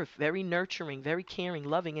to earth, very nurturing, very caring,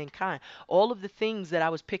 loving, and kind. All of the things that I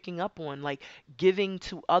was picking up on, like giving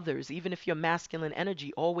to others, even if you're masculine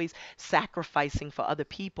energy, always sacrificing for other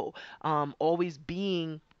people, always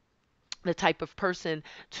being the type of person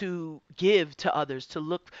to give to others, to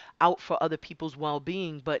look out for other people's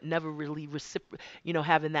well-being, but never really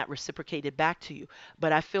having that reciprocated back to you.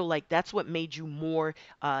 But I feel like that's what made you more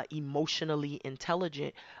emotionally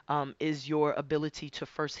intelligent, is your ability to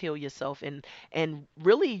first heal yourself and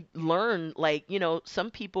really learn. Like,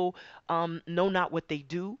 some people know not what they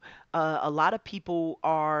do. A lot of people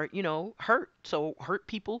are, hurt. So hurt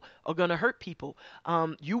people are gonna hurt people.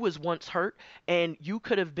 You was once hurt, and you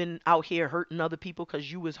could have been out here hurting other people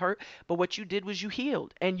because you was hurt, but what you did was you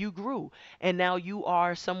healed and you grew, and now you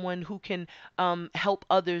are someone who can help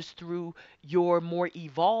others through your more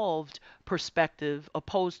evolved perspective,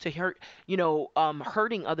 opposed to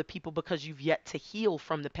hurting other people because you've yet to heal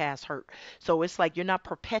from the past hurt. So it's like you're not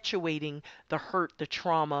perpetuating the hurt, the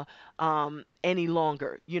trauma, any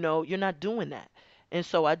longer. You're not doing that. And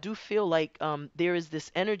so I do feel like there is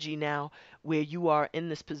this energy now where you are in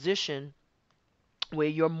this position where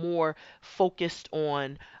you're more focused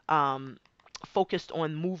on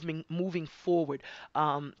moving forward,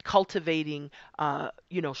 cultivating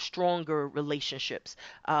stronger relationships,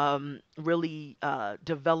 really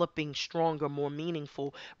developing stronger, more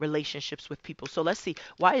meaningful relationships with people. So let's see,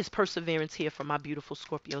 why is perseverance here for my beautiful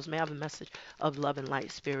Scorpios? May I have a message of love and light,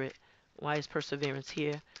 Spirit? Why is perseverance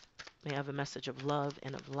here? May I have a message of love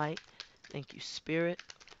and of light? Thank you, Spirit.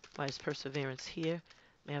 Why is perseverance here?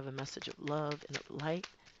 May I have a message of love and of light?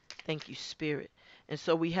 Thank you, Spirit. And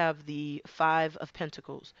so we have the Five of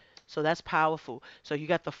Pentacles. So that's powerful. So you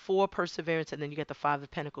got the Four Perseverance, and then you got the Five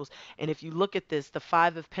of Pentacles. And if you look at this, the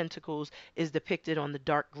Five of Pentacles is depicted on the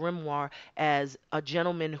Dark Grimoire as a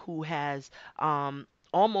gentleman who has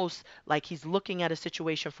almost like he's looking at a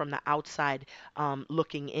situation from the outside,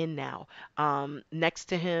 looking in now. Next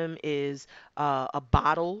to him is a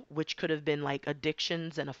bottle, which could have been like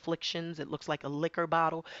addictions and afflictions. It looks like a liquor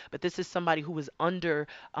bottle, but this is somebody who was under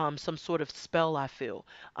some sort of spell, I feel.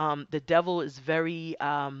 The devil is very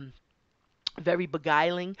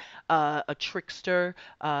beguiling, a trickster,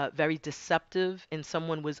 very deceptive, and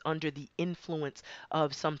someone was under the influence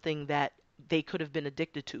of something that they could have been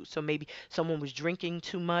addicted to. So maybe someone was drinking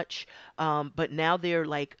too much, but now they're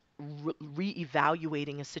like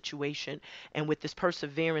re-evaluating a situation. And with this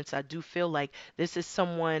perseverance, I do feel like this is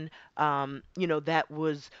someone, that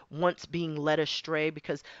was once being led astray,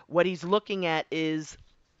 because what he's looking at is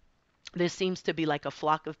there seems to be like a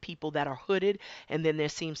flock of people that are hooded, and then there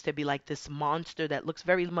seems to be like this monster that looks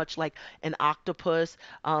very much like an octopus,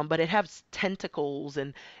 but it has tentacles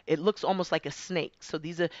and it looks almost like a snake. So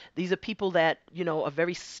these are people that are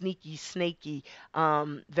very sneaky, snaky,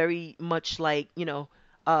 very much like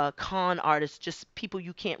con artists, just people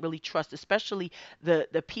you can't really trust, especially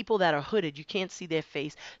the people that are hooded. You can't see their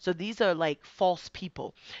face, so these are like false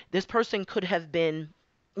people. This person could have been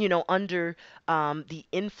under the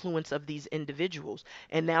influence of these individuals.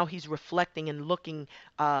 And now he's reflecting and looking,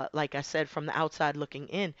 like I said, from the outside looking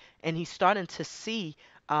in, and he's starting to see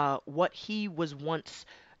what he was once,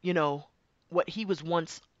 you know, what he was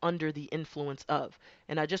once under the influence of.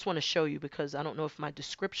 And I just want to show you, because I don't know if my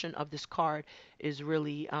description of this card is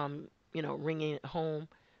really, ringing it home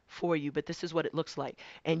for you, but this is what it looks like.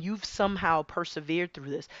 And you've somehow persevered through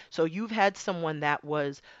this. So you've had someone that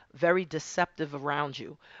was very deceptive around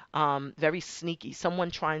you, very sneaky,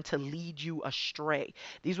 someone trying to lead you astray.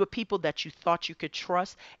 These were people that you thought you could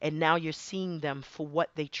trust, and now you're seeing them for what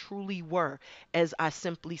they truly were. As I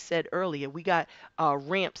simply said earlier, we got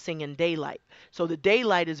Ramp singing Daylight. So the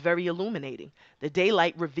daylight is very illuminating. The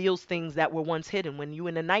daylight reveals things that were once hidden. When you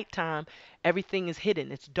in the nighttime, everything is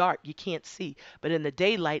hidden. It's dark. You can't see. But in the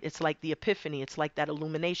daylight, it's like the epiphany. It's like that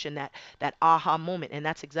illumination, that aha moment. And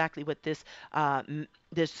that's exactly what this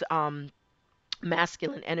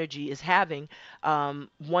masculine energy is having,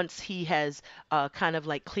 once he has kind of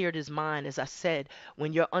like cleared his mind. As I said,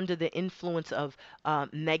 when you're under the influence of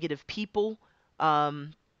negative people,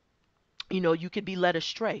 you could be led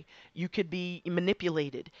astray. You could be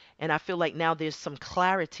manipulated. And I feel like now there's some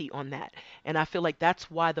clarity on that. And I feel like that's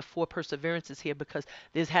why the Four Perseverance is here, because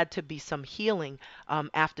there's had to be some healing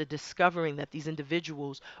after discovering that these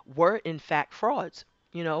individuals were in fact frauds.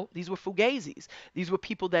 These were fugazis. These were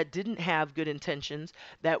people that didn't have good intentions,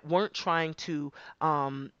 that weren't trying to,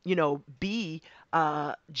 be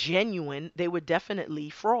genuine, they were definitely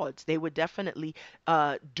frauds. They were definitely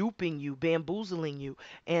duping you, bamboozling you.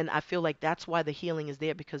 And I feel like that's why the healing is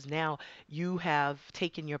there, because now you have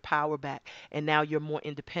taken your power back and now you're more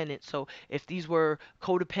independent. So if these were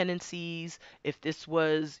codependencies, if this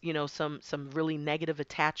was, some really negative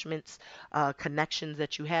attachments, connections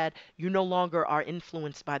that you had, you no longer are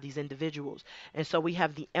influenced by these individuals. And so we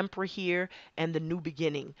have the Emperor here and the new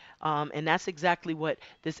beginning. And that's exactly what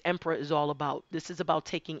this Emperor is all about. This is about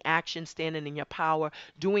taking action, standing in your power,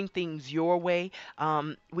 doing things your way.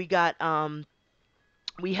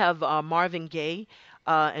 We have Marvin Gaye,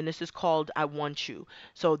 and this is called I Want You.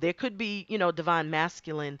 So there could be, divine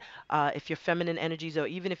masculine, if you're feminine energies, or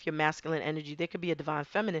even if you're masculine energy, there could be a divine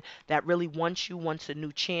feminine that really wants you, wants a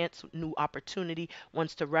new chance, new opportunity,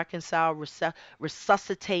 wants to reconcile,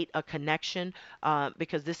 resuscitate a connection,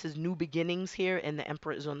 because this is new beginnings here, and the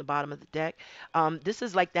Emperor is on the bottom of the deck. This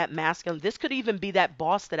is like that masculine. This could even be that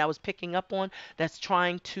boss that I was picking up on that's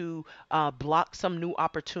trying to block some new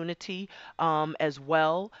opportunity, as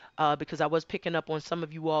well, because I was picking up on some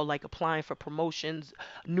of you all like applying for promotions,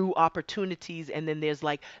 new opportunities, and then there's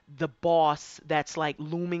like the boss that's like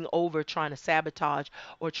looming over trying to sabotage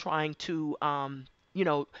or trying to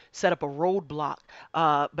set up a roadblock.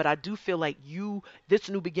 But I do feel like this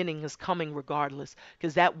new beginning is coming regardless,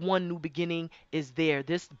 because that one new beginning is there.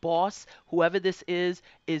 This boss, whoever this is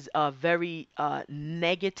very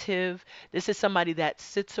negative. This is somebody that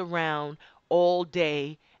sits around all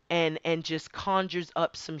day and just conjures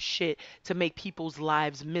up some shit to make people's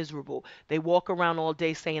lives miserable. They walk around all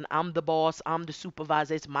day saying, I'm the boss, I'm the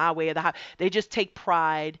supervisor, it's my way of the house. They just take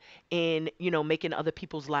pride in, making other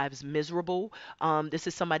people's lives miserable. This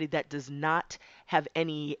is somebody that does not have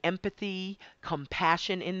any empathy,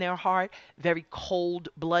 compassion in their heart, very cold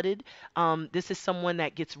blooded. This is someone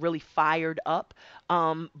that gets really fired up.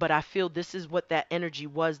 But I feel this is what that energy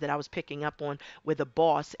was that I was picking up on with a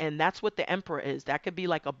boss. And that's what the Emperor is. That could be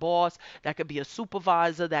like a boss, that could be a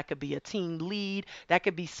supervisor, that could be a team lead, that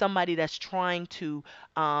could be somebody that's trying to,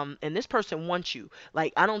 and this person wants you.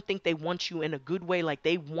 Like, I don't think they want you in a good way. Like,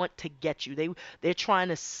 they want to get you. They're trying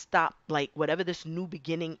to stop, like, whatever this new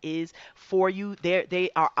beginning is for you. They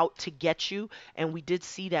are out to get you. And we did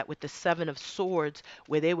see that with the Seven of Swords,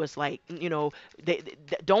 where they was like,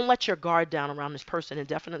 don't let your guard down around this person, and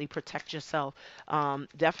definitely protect yourself.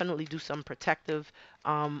 Definitely do some protective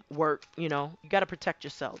work. You got to protect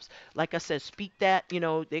yourselves. Like I said, speak that.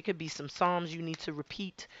 There could be some psalms you need to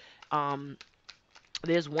repeat.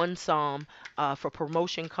 There's one psalm, for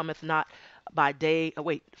promotion cometh not by day.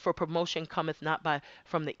 Wait, for promotion cometh not by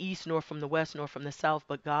from the east, nor from the west, nor from the south,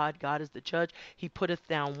 but God is the judge. He putteth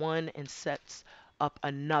down one and sets up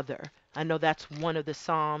another. I know that's one of the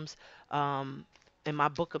psalms. In my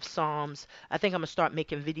book of Psalms, I think I'm gonna start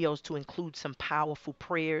making videos to include some powerful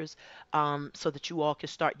prayers, so that you all can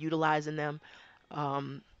start utilizing them.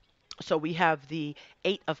 Um, so we have the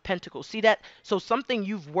Eight of Pentacles. See that? So something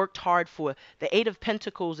you've worked hard for. The Eight of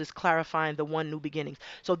Pentacles is clarifying the one new beginnings.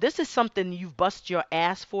 So this is something you've bust your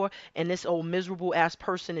ass for, and this old miserable ass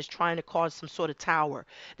person is trying to cause some sort of tower.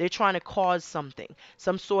 They're trying to cause something,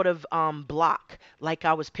 some sort of block, like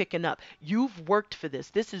I was picking up. You've worked for this.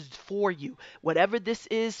 This is for you. Whatever this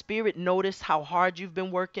is, Spirit noticed how hard you've been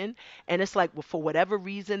working, and it's like, well, for whatever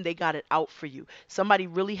reason, they got it out for you. Somebody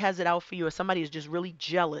really has it out for you, or somebody is just really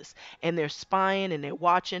jealous and they're spying and they're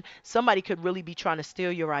watching. Somebody could really be trying to steal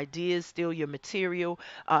your ideas, steal your material.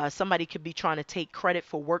 Somebody could be trying to take credit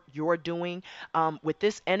for work you're doing. With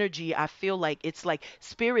this energy, I feel like it's like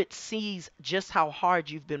Spirit sees just how hard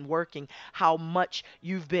you've been working, how much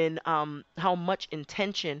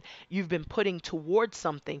intention you've been putting towards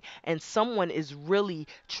something, and someone is really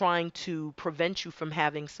trying to prevent you from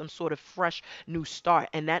having some sort of fresh new start.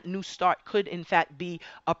 And that new start could, in fact, be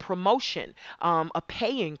a promotion, a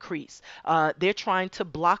pay increase. They're trying to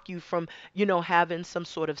block you from, having some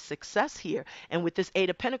sort of success here. And with this Eight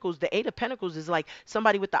of Pentacles, the Eight of Pentacles is like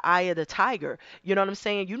somebody with the eye of the tiger. You know what I'm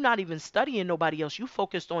saying? You're not even studying nobody else. You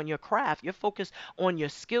focused on your craft. You're focused on your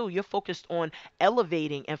skill. You're focused on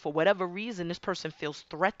elevating. And for whatever reason, this person feels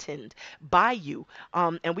threatened by you.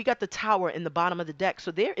 And we got the Tower in the bottom of the deck.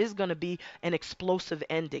 So there is going to be an explosive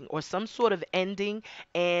ending or some sort of ending.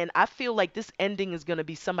 And I feel like this ending is going to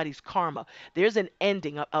be somebody's karma. There's an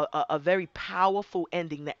ending, a very powerful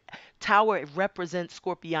ending. The Tower represents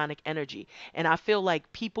scorpionic energy. And I feel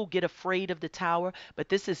like people get afraid of the Tower, but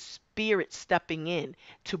this is spirit stepping in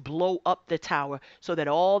to blow up the tower so that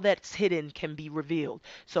all that's hidden can be revealed.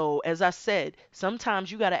 So, as I said,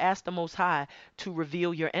 sometimes you got to ask the Most High to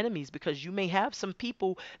reveal your enemies, because you may have some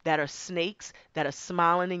people that are snakes that are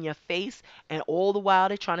smiling in your face, and all the while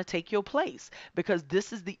they're trying to take your place. Because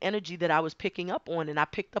this is the energy that I was picking up on, and I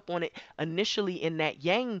picked up on it initially in that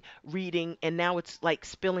Yang reading, and now it's like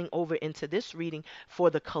spilling over into this reading for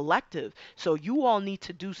the collective. So you all need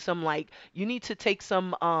to do some, like, you need to take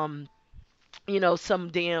some some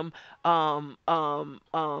damn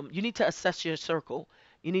you need to assess your circle.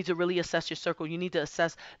 You need to really assess your circle. You need to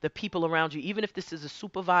assess the people around you. Even if this is a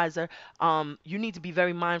supervisor, you need to be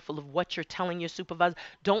very mindful of what you're telling your supervisor.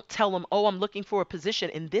 Don't tell them, "Oh, I'm looking for a position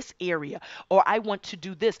in this area," or "I want to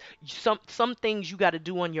do this." Some things you got to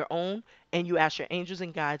do on your own, and you ask your angels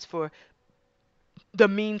and guides for the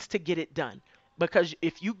means to get it done. Because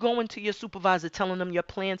if you go into your supervisor telling them your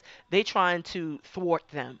plans, they trying to thwart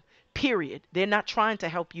them. Period. They're not trying to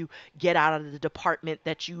help you get out of the department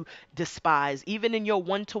that you despise. Even in your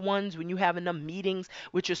one-to-ones, when you having them meetings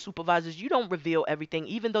with your supervisors, you don't reveal everything.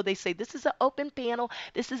 Even though they say this is an open panel,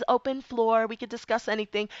 this is open floor, we could discuss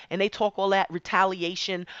anything, and they talk all that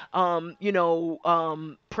retaliation,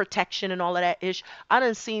 protection and all of that ish. I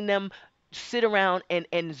done seen them sit around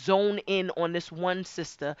and zone in on this one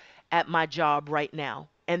sister at my job right now.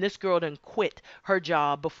 And this girl done quit her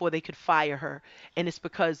job before they could fire her. And it's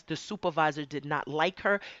because the supervisor did not like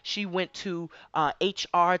her. She went to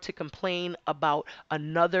HR to complain about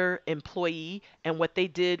another employee. And what they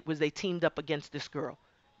did was they teamed up against this girl.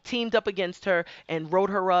 Teamed up against her and wrote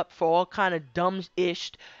her up for all kind of dumb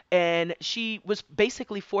ish. And she was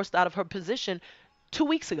basically forced out of her position 2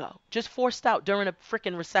 weeks ago, just forced out during a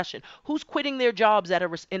freaking recession. Who's quitting their jobs in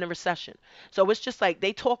a recession? So it's just like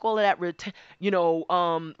they talk all of that,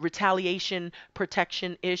 retaliation,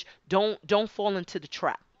 protection ish. Don't fall into the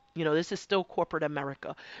trap. This is still corporate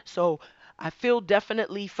America. So I feel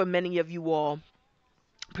definitely for many of you all,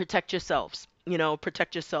 protect yourselves.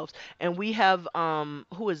 Protect yourselves. And we have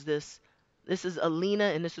who is this? This is Alina,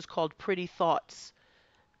 and this is called Pretty Thoughts.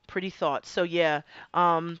 Pretty Thoughts. So yeah,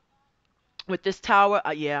 with this tower,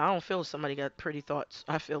 yeah, I don't feel somebody got pretty thoughts.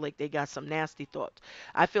 I feel like they got some nasty thoughts.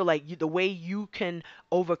 I feel like the way you can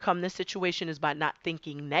overcome this situation is by not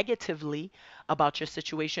thinking negatively about your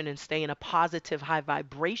situation and stay in a positive, high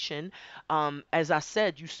vibration. As I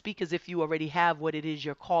said, you speak as if you already have what it is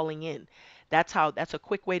you're calling in. That's a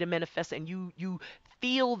quick way to manifest, and you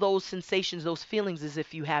feel those sensations, those feelings as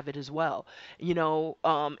if you have it as well.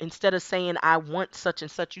 Instead of saying I want such and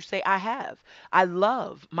such, you say I have. I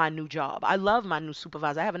love my new job. I love my new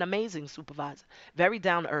supervisor. I have an amazing supervisor. Very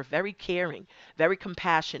down to earth, very caring, very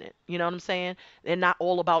compassionate. You know what I'm saying? They're not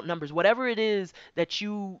all about numbers. Whatever it is that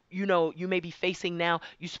you may be facing now,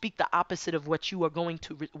 you speak the opposite of what you are going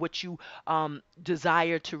to what you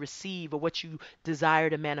desire to receive, or what you desire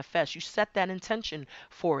to manifest. You set that intention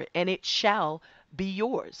for it, and it shall be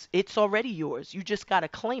yours. It's already yours. You just got to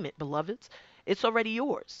claim it, beloveds. It's already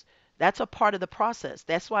yours. That's a part of the process.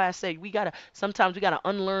 That's why I say sometimes we gotta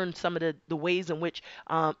unlearn some of the ways in which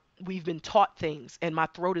we've been taught things, and my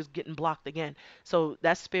throat is getting blocked again. So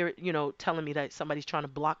that spirit, telling me that somebody's trying to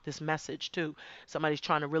block this message too. Somebody's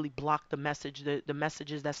trying to really block the message, the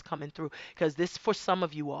messages that's coming through. Because this, for some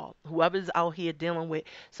of you all, whoever's out here dealing with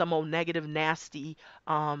some old negative, nasty,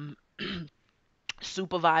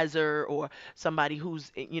 supervisor, or somebody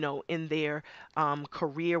who's in their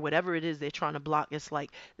career, whatever it is they're trying to block, it's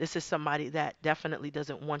like this is somebody that definitely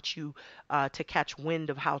doesn't want you to catch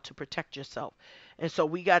wind of how to protect yourself. And so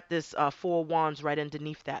we got this four wands right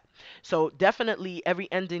underneath that. So definitely every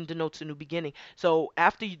ending denotes a new beginning. So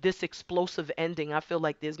after this explosive ending, I feel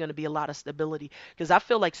like there's going to be a lot of stability, because I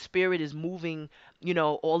feel like spirit is moving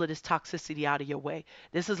all of this toxicity out of your way.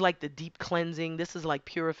 This is like the deep cleansing. This is like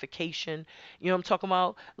purification. You know what I'm talking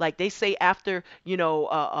about? Like they say after,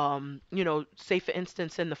 say for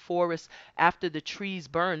instance in the forest, after the trees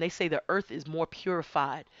burn, they say the earth is more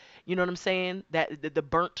purified. You know what I'm saying? That the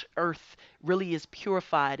burnt earth really is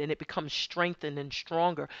purified, and it becomes strengthened and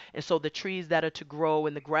stronger. And so the trees that are to grow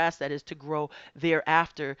and the grass that is to grow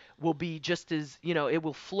thereafter will be just as, it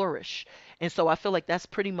will flourish. And so I feel like that's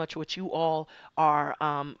pretty much what you all are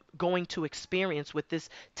going to experience with this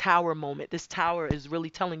tower moment. This tower is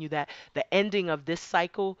really telling you that the ending of this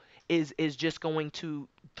cycle is just going to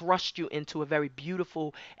thrust you into a very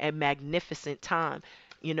beautiful and magnificent time,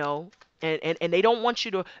 you know. And they don't want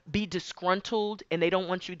you to be disgruntled, and they don't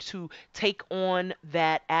want you to take on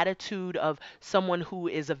that attitude of someone who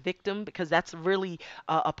is a victim, because that's really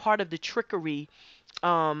a part of the trickery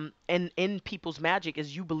and in people's magic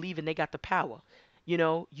is you believe and they got the power. You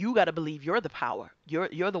know, you got to believe you're the power.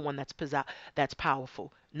 You're the one that's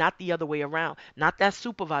powerful, not the other way around. Not that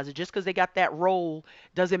supervisor. Just because they got that role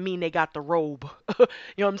doesn't mean they got the robe. You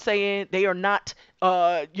know what I'm saying? They are not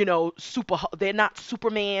they're not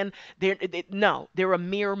Superman. No, they're a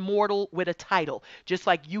mere mortal with a title. Just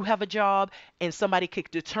like you have a job and somebody could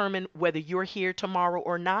determine whether you're here tomorrow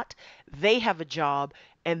or not, they have a job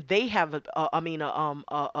and they have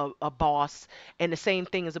a boss, and the same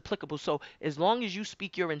thing is applicable. So as long as you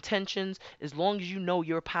speak your intentions, as long as you know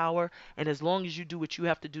your power, and as long as you do what you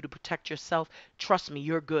have to do to protect yourself, trust me,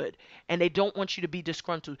 you're good. And they don't want you to be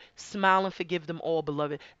disgruntled. Smile and forgive them all,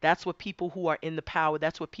 beloved. That's what people who are in the power,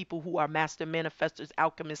 that's what people who are master manifestors,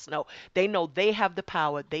 alchemists know. They know they have the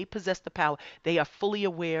power, they possess the power, they are fully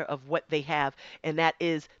aware of what they have, and that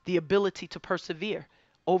is the ability to persevere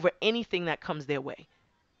over anything that comes their way,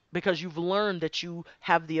 because you've learned that you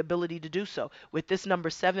have the ability to do so. With this number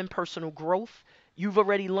 7, personal growth, you've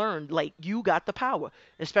already learned, like, you got the power,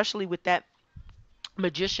 especially with that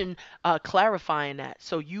magician clarifying that.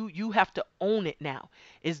 So you have to own it now.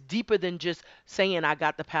 It's deeper than just saying I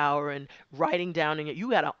got the power and writing down, and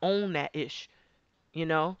you got to own that ish, you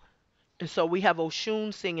know. And so we have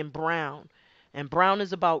Oshun singing Brown. And Brown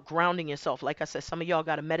is about grounding yourself. Like I said, some of y'all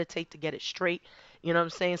got to meditate to get it straight. You know what I'm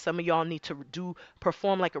saying? Some of y'all need to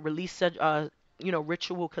perform like a release,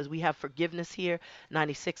 ritual, because we have forgiveness here,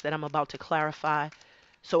 96, that I'm about to clarify.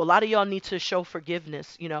 So a lot of y'all need to show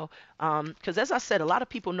forgiveness, because as I said, a lot of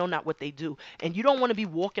people know not what they do. And you don't want to be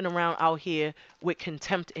walking around out here with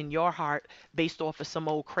contempt in your heart based off of some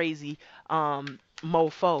old crazy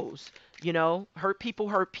mofos. Hurt people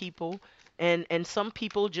hurt people. And some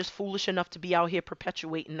people just foolish enough to be out here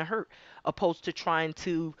perpetuating the hurt, opposed to trying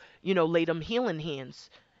to, lay them healing hands.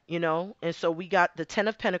 And so we got the 10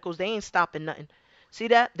 of Pentacles. They ain't stopping nothing. See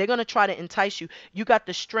that? They're going to try to entice you. You got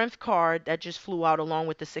the Strength card that just flew out along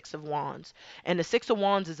with the Six of Wands. And the Six of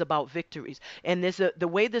Wands is about victories. And the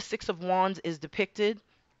way the Six of Wands is depicted,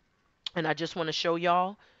 and I just want to show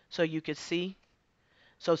y'all so you could see.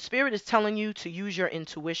 So Spirit is telling you to use your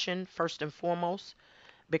intuition first and foremost,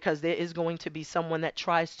 because there is going to be someone that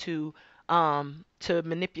tries to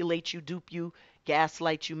manipulate you, dupe you,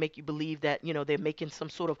 gaslight you, make you believe that they're making some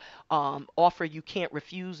sort of offer you can't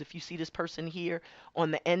refuse. If you see this person here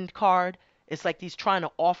on the end card, it's like he's trying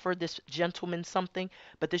to offer this gentleman something,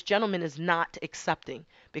 but this gentleman is not accepting,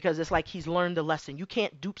 because it's like he's learned the lesson. You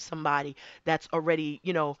can't dupe somebody that's already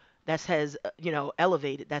that has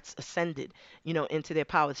elevated, that's ascended into their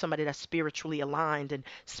power, somebody that's spiritually aligned and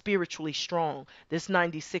spiritually strong. This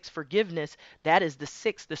 96 forgiveness, that is the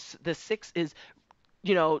six. The six is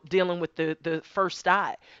dealing with the first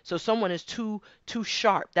eye. So someone is too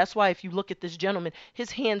sharp. That's why if you look at this gentleman,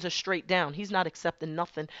 his hands are straight down. He's not accepting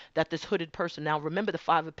nothing that this hooded person. Now remember the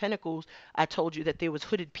 5 of Pentacles, I told you that there was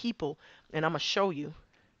hooded people, and I'm going to show you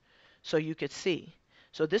so you could see.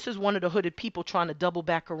 So this is one of the hooded people trying to double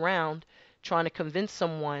back around, trying to convince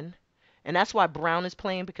someone. And that's why Brown is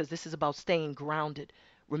playing, because this is about staying grounded,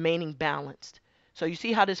 remaining balanced. So you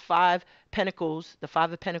see how this 5 Pentacles, the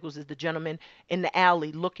 5 of Pentacles is the gentleman in the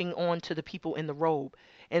alley looking on to the people in the robe.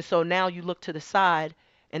 And so now you look to the side,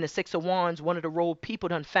 and the 6 of Wands, one of the robed people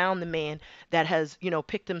done found the man that has,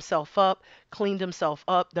 picked himself up, cleaned himself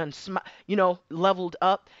up, done, leveled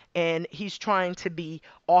up, and he's trying to be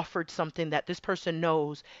offered something that this person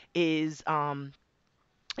knows isn't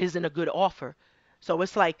a good offer. So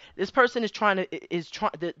it's like this person is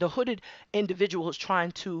the hooded individual is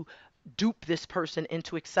trying to dupe this person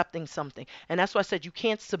into accepting something. And that's why I said you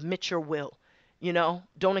can't submit your will.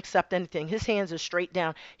 Don't accept anything. His hands are straight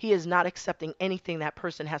down. He is not accepting anything that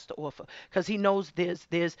person has to offer, because he knows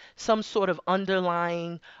there's some sort of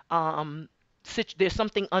underlying there's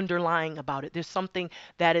something underlying about it. There's something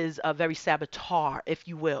that is very saboteur, if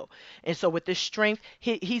you will. And so with this strength,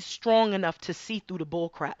 he's strong enough to see through the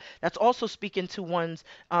bullcrap. That's also speaking to one's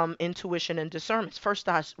intuition and discernment. First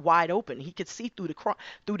eye's wide open. He could see through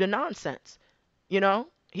the nonsense.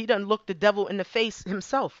 He done looked the devil in the face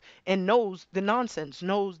himself and knows the nonsense,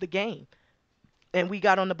 knows the game. And we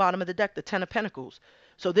got on the bottom of the deck the 10 of Pentacles.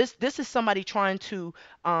 So this is somebody trying to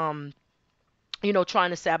trying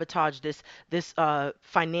to sabotage this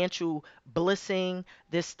financial blessing,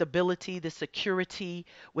 this stability, this security.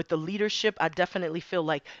 With the leadership, I definitely feel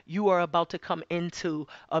like you are about to come into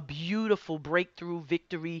a beautiful breakthrough,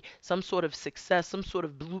 victory, some sort of success, some sort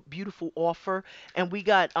of beautiful offer. And we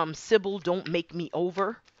got Sybil, don't make me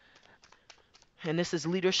over. And this is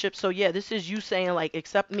leadership. So yeah, this is you saying, like,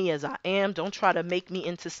 accept me as I am. Don't try to make me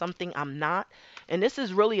into something I'm not. And this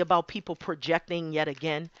is really about people projecting yet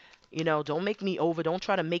again. You know, don't make me over. Don't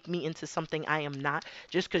try to make me into something I am not.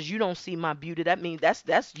 Just because you don't see my beauty, that means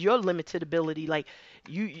that's your limited ability. Like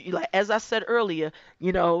you like as I said earlier,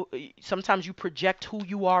 you know, sometimes you project who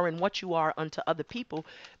you are and what you are onto other people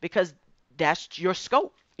because that's your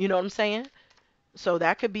scope. You know what I'm saying? So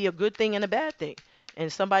that could be a good thing and a bad thing.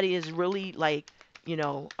 And somebody is really like,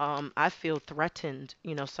 I feel threatened,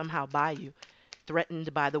 somehow by you.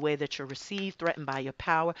 Threatened by the way that you're received, threatened by your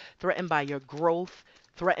power, threatened by your growth,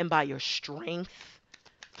 threatened by your strength,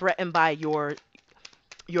 threatened by your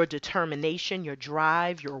determination, your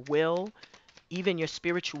drive, your will, even your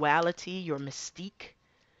spirituality, your mystique.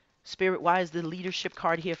 Spirit, why is the leadership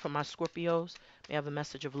card here for my Scorpios? May have a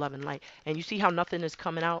message of love and light. And you see how nothing is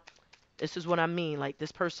coming out? This is what I mean. Like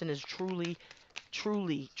this person is truly,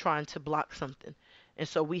 truly trying to block something. And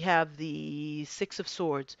so we have the Six of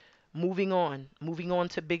Swords moving on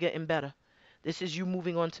to bigger and better. This is you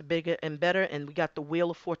moving on to bigger and better. And we got the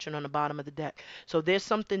Wheel of Fortune on the bottom of the deck. So there's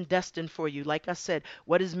something destined for you. Like I said,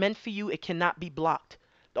 what is meant for you, it cannot be blocked.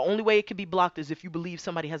 The only way it can be blocked is if you believe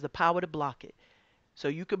somebody has the power to block it. So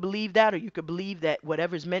you could believe that, or you could believe that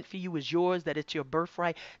whatever is meant for you is yours, that it's your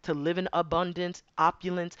birthright to live in abundance,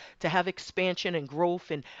 opulence, to have expansion and growth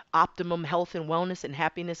and optimum health and wellness and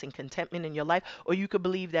happiness and contentment in your life. Or you could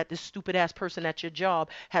believe that this stupid ass person at your job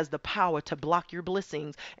has the power to block your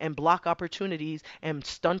blessings and block opportunities and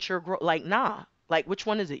stunt your growth. Like, nah. Like, which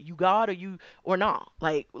one is it? You God or you or not?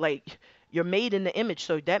 Like you're made in the image,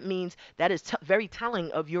 so that means that is very telling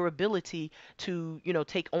of your ability to,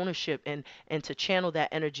 take ownership and to channel that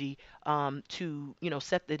energy to,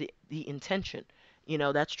 set the intention.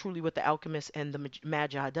 That's truly what the alchemist and the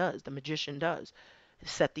magi does, the magician does,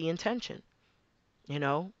 set the intention.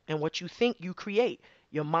 And what you think you create.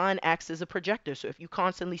 Your mind acts as a projector. So if you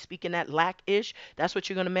constantly speak in that lack-ish, that's what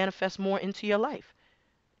you're going to manifest more into your life.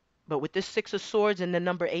 But with this Six of Swords and the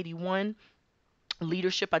number 81,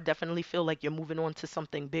 leadership, I definitely feel like you're moving on to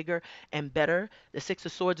something bigger and better. The Six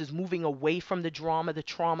of Swords is moving away from the drama, the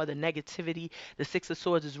trauma, the negativity. The Six of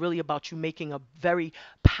Swords is really about you making a very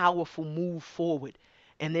powerful move forward.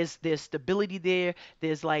 And there's stability there.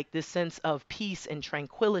 There's like this sense of peace and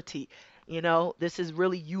tranquility. This is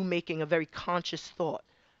really you making a very conscious thought.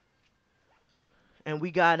 And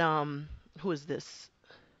we got who is this?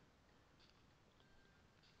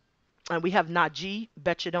 And we have Najee,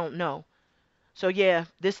 bet you don't know. So yeah,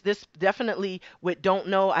 this definitely with don't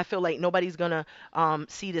know. I feel like nobody's gonna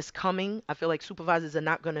see this coming. I feel like supervisors are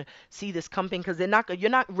not gonna see this coming because you're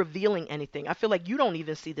not revealing anything. I feel like you don't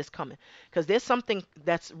even see this coming because there's something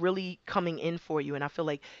that's really coming in for you, and I feel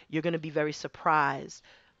like you're gonna be very surprised.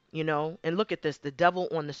 And look at this, the devil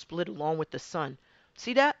on the split along with the sun.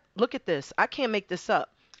 See that? Look at this. I can't make this up.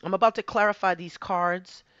 I'm about to clarify these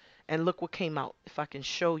cards, and look what came out. If I can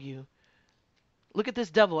show you. Look at this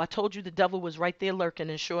devil. I told you the devil was right there lurking,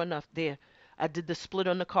 and sure enough, there. I did the split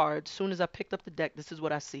on the card. As soon as I picked up the deck, this is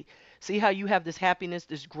what I see. See how you have this happiness,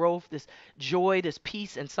 this growth, this joy, this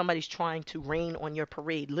peace, and somebody's trying to rain on your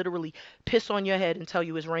parade. Literally piss on your head and tell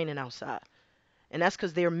you it's raining outside. And that's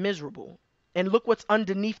because they're miserable. And look what's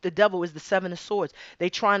underneath the devil is the Seven of Swords. They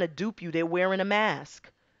trying to dupe you. They're wearing a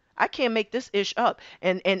mask. I can't make this ish up.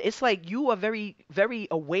 And it's like you are very, very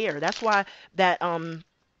aware. That's why that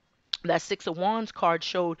Six of Wands card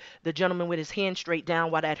showed the gentleman with his hand straight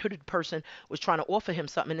down while that hooded person was trying to offer him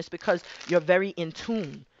something. And it's because you're very in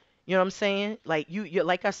tune. You know what I'm saying? Like you're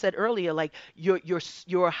like I said earlier, like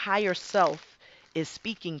your higher self is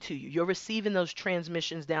speaking to you. You're receiving those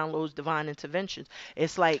transmissions, downloads, divine interventions.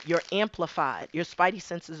 It's like you're amplified. Your spidey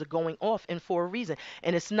senses are going off, and for a reason.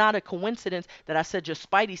 And it's not a coincidence that I said your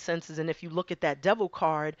spidey senses. And if you look at that devil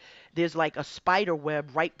card, there's like a spider web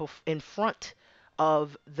right in front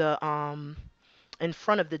of the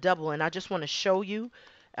devil. And I just want to show you.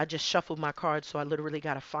 I just shuffled my cards, so I literally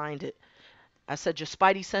got to find it. I said your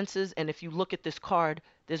spidey senses, and if you look at this card,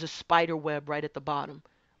 there's a spider web right at the bottom,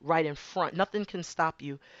 right in front. Nothing can stop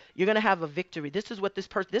you. You're gonna have a victory. This is what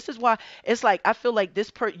this is why it's like I feel like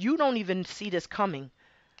you don't even see this coming.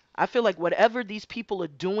 I feel like whatever these people are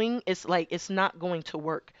doing, it's like it's not going to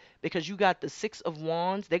work because you got the Six of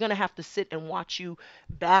Wands. They're going to have to sit and watch you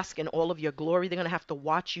bask in all of your glory. They're going to have to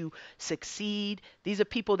watch you succeed. These are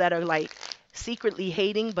people that are like secretly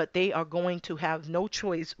hating, but they are going to have no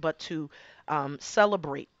choice but to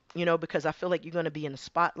celebrate, because I feel like you're going to be in the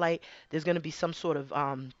spotlight. There's going to be some sort of,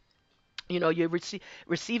 you're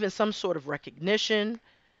receiving some sort of recognition.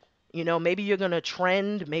 Maybe you're going to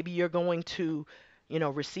trend. Maybe you're going to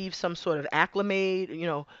receive some sort of accolade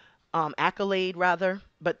rather.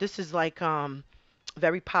 But this is like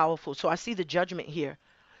very powerful. So I see the judgment here.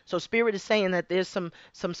 So spirit is saying that there's some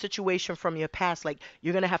situation from your past, like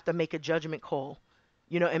you're gonna have to make a judgment call,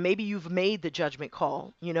 and maybe you've made the judgment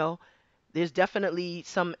call. There's definitely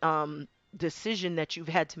some decision that you've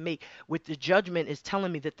had to make. With the judgment is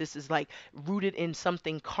telling me that this is like rooted in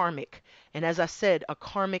something karmic. And as I said, a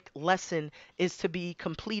karmic lesson is to be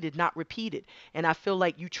completed, not repeated. And I feel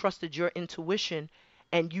like you trusted your intuition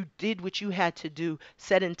and you did what you had to do,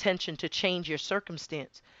 set intention to change your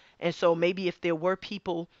circumstance. And so maybe if there were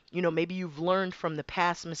people, maybe you've learned from the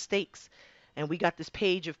past mistakes. And we got this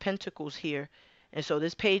page of pentacles here. And so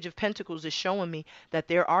this page of pentacles is showing me that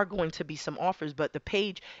there are going to be some offers, but the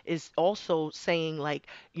page is also saying like,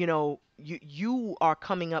 you are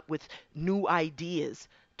coming up with new ideas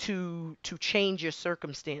to change your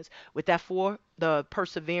circumstance. With that four, the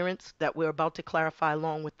perseverance that we're about to clarify,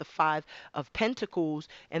 along with the five of pentacles,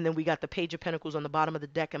 and then we got the page of pentacles on the bottom of the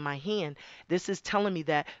deck in my hand. This is telling me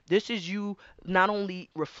that this is you not only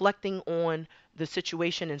reflecting on the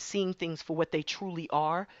situation and seeing things for what they truly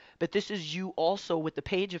are, but this is you also with the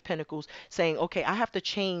page of pentacles saying, okay, I have to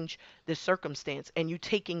change this circumstance, and you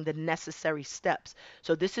taking the necessary steps.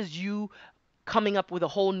 So this is you coming up with a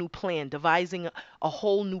whole new plan, devising a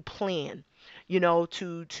whole new plan,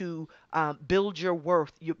 to build your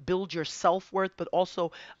worth, you build your self-worth, but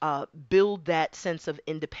also build that sense of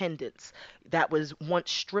independence that was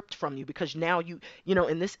once stripped from you, because now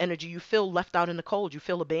in this energy you feel left out in the cold, you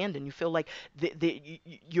feel abandoned, you feel like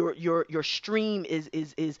your stream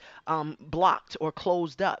is blocked or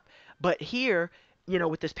closed up. But here,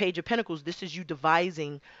 with this page of pentacles, this is you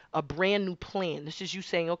devising a brand new plan. This is you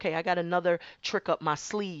saying, okay, I got another trick up my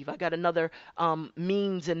sleeve. I got another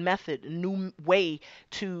means and method, a new way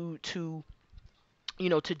to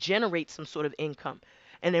generate some sort of income.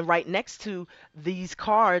 And then right next to these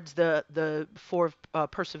cards, the four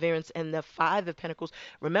of perseverance and the five of pentacles,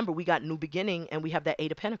 remember we got new beginning and we have that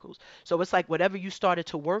eight of pentacles. So it's like whatever you started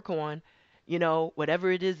to work on,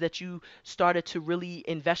 whatever it is that you started to really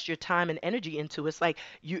invest your time and energy into, it's like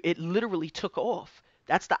it literally took off.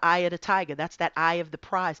 That's the eye of the tiger. That's that eye of the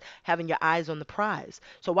prize, having your eyes on the prize.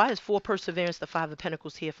 So why is four perseverance, the five of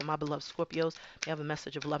pentacles here for my beloved Scorpios? They have a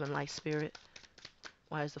message of love and light, spirit.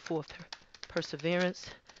 Why is the four of perseverance?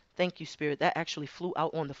 Thank you, spirit. That actually flew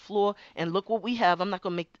out on the floor. And look what we have. I'm not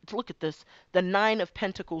going to look at this. The nine of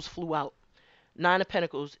pentacles flew out. Nine of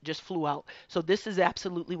Pentacles just flew out. So this is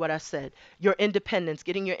absolutely what I said. Your independence,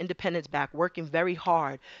 getting your independence back, working very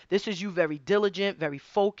hard. This is you very diligent, very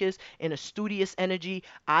focused, in a studious energy.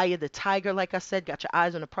 Eye of the tiger, like I said, got your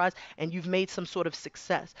eyes on the prize, and you've made some sort of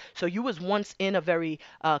success. So you was once in a very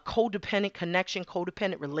codependent connection,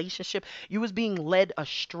 codependent relationship. You was being led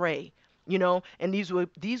astray. And these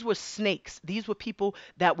were snakes. These were people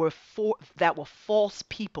that were false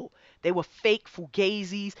people. They were fake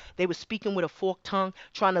fugazis. They were speaking with a forked tongue,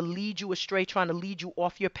 trying to lead you astray, trying to lead you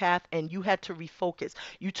off your path, and you had to refocus.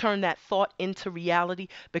 You turned that thought into reality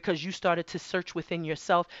because you started to search within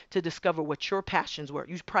yourself to discover what your passions were.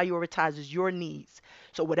 You prioritized your needs.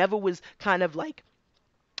 So whatever was kind of like,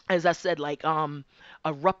 as I said, like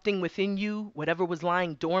erupting within you, whatever was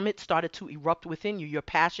lying dormant started to erupt within you. Your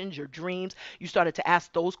passions, your dreams, you started to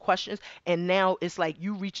ask those questions, and now it's like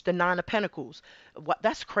you reached the nine of pentacles.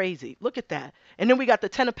 That's crazy. Look at that. And then we got the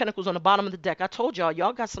ten of pentacles on the bottom of the deck. I told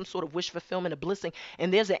y'all got some sort of wish fulfillment, a blessing,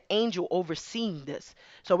 and there's an angel overseeing this.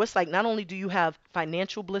 So it's like not only do you have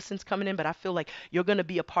financial blessings coming in, but I feel like you're going to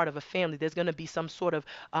be a part of a family. There's going to be some sort of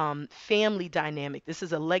family dynamic. This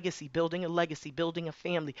is a legacy, building a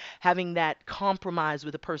family, having that compromise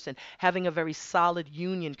with a person, having a very solid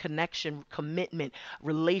union, connection, commitment,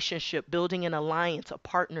 relationship, building an alliance, a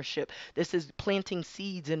partnership. This is planting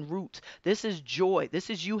seeds and roots. This is joy. This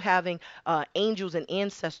is you having angels and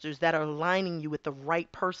ancestors that are aligning you with the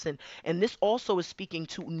right person. And this also is speaking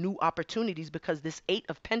to new opportunities, because this eight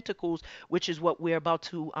of pentacles, which is what we're about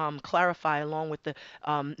to clarify along with the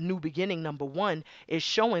new beginning number one, is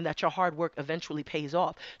showing that your hard work eventually pays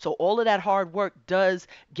off. So all of that hard work does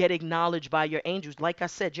get acknowledged by your angels. Like I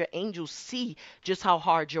said, your angels see just how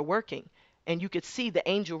hard you're working. And you could see the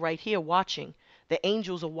angel right here watching. The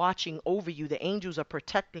angels are watching over you. The angels are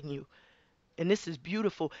protecting you. And this is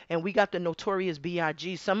beautiful. And we got the notorious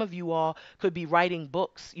B.I.G. Some of you all could be writing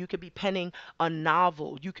books. You could be penning a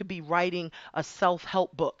novel. You could be writing a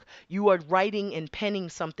self-help book. You are writing and penning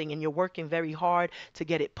something, and you're working very hard to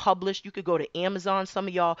get it published. You could go to Amazon. Some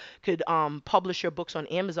of y'all could publish your books on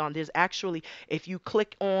Amazon. There's actually, if you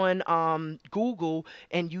click on Google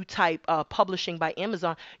and you type publishing by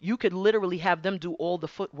Amazon, you could literally have them do all the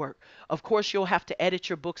footwork. Of course, you'll have to edit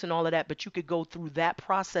your books and all of that, but you could go through that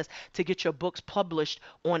process to get your books published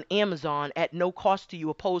on Amazon at no cost to you,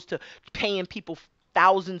 opposed to paying people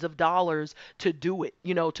thousands of dollars to do it,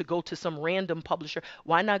 to go to some random publisher.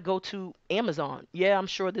 Why not go to Amazon? Yeah, I'm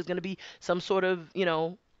sure there's going to be some sort of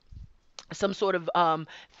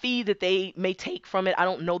fee that they may take from it. I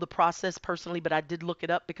don't know the process personally, but I did look it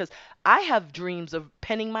up because I have dreams of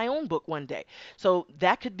penning my own book one day. So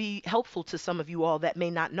that could be helpful to some of you all that may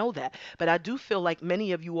not know that. But I do feel like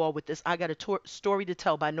many of you all with this, I got a story to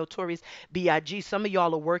tell by Notorious B.I.G. Some of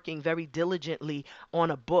y'all are working very diligently on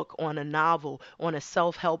a book, on a novel, on a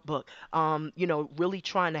self-help book, really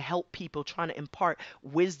trying to help people, trying to impart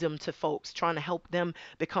wisdom to folks, trying to help them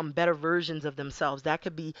become better versions of themselves. That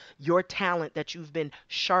could be your talent that you've been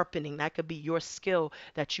sharpening. That could be your skill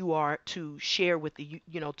that you are to share with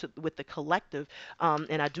with the collective.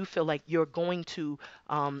 And I do feel like you're going to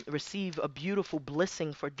receive a beautiful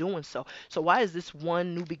blessing for doing so. So why is this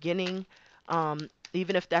one new beginning?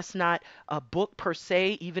 Even if that's not a book per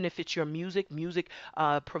se, even if it's your music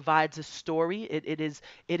provides a story. It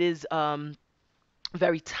is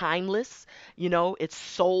very timeless. It's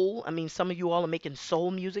soul. I mean, some of you all are making soul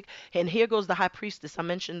music. And here goes the high priestess. I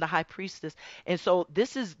mentioned the high priestess. And so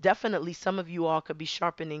this is definitely, some of you all could be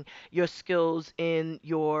sharpening your skills in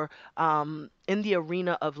the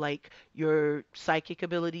arena of like your psychic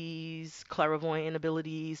abilities, clairvoyant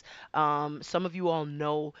abilities. Some of you all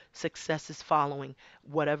know success is following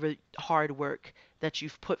whatever hard work that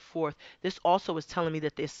you've put forth. This also is telling me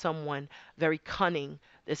that there's someone very cunning,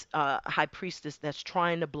 this high priestess, that's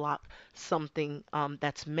trying to block something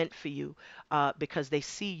that's meant for you, because they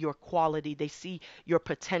see your quality, they see your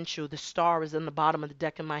potential. The star is in the bottom of the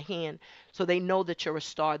deck in my hand, so they know that you're a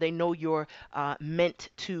star. They know you're meant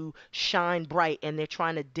to shine bright, and they're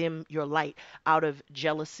trying to dim your light out of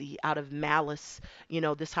jealousy, out of malice.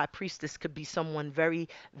 This high priestess could be someone very,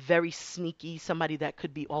 very sneaky, somebody that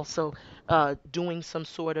could be also doing some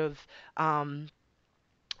sort of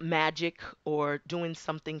magic, or doing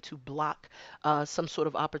something to block some sort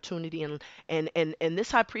of opportunity. And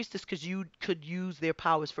this high priestess, because you could use their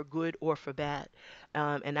powers for good or for bad.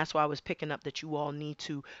 And that's why I was picking up that you all need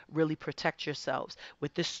to really protect yourselves.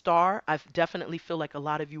 With this star, I definitely feel like a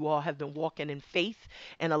lot of you all have been walking in faith,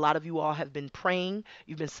 and a lot of you all have been praying.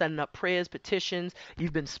 You've been setting up prayers, petitions.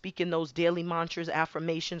 You've been speaking those daily mantras,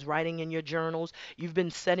 affirmations, writing in your journals. You've been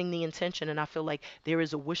setting the intention, and I feel like there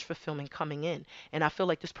is a wish fulfillment coming in. And I feel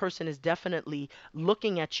like this person is definitely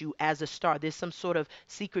looking at you as a star. There's some sort of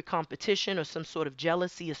secret competition or some sort of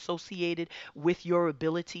jealousy associated with your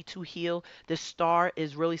ability to heal. This star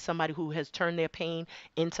is really somebody who has turned their pain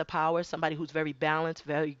into power, somebody who's very balanced,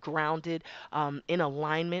 very grounded, in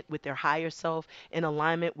alignment with their higher self, in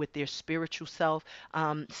alignment with their spiritual self,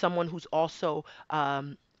 someone who's also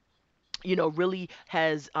really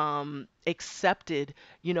has accepted,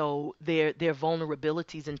 their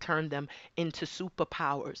vulnerabilities and turned them into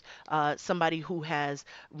superpowers. Somebody who has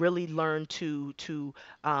really learned to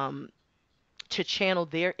channel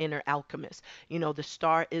their inner alchemist. The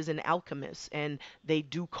star is an alchemist, and they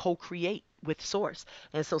do co-create with source.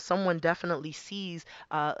 And so someone definitely sees,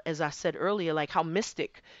 as I said earlier, like how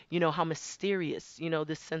mystic, how mysterious,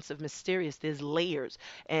 this sense of mysterious. There's layers.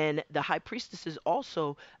 And the high priestess is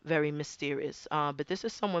also very mysterious. But this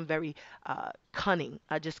is someone very cunning.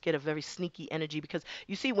 I just get a very sneaky energy, because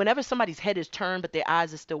you see, whenever somebody's head is turned but their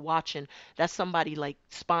eyes are still watching, that's somebody like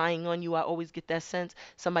spying on you. I always get that sense.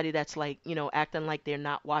 Somebody that's like, acting like they're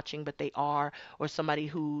not watching but they are, or somebody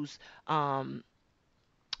who's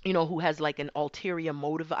who has like an ulterior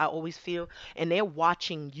motive, I always feel. And they're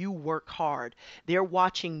watching you work hard. They're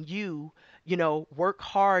watching you, work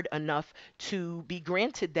hard enough to be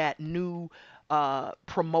granted that new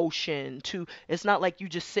promotion. To It's not like you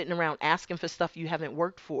just sitting around asking for stuff you haven't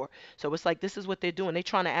worked for. So it's like, this is what they're doing. They're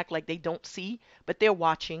trying to act like they don't see, but they're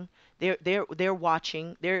watching. They're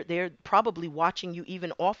watching. They're probably watching you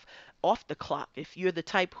even off the clock. If you're the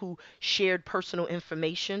type who shared personal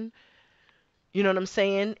information, you know what I'm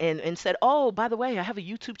saying? And said, oh, by the way, I have a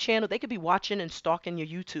YouTube channel. They could be watching and stalking your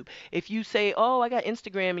YouTube. If you say, oh, I got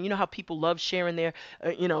Instagram, and you know how people love sharing their,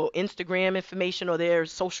 Instagram information or their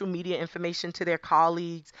social media information to their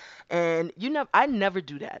colleagues. And I never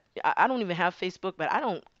do that. I don't even have Facebook, but I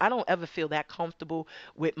don't ever feel that comfortable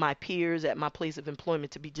with my peers at my place of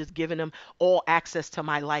employment to be just giving them all access to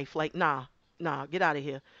my life. Like, nah, get out of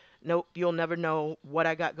here. Nope, you'll never know what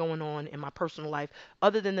I got going on in my personal life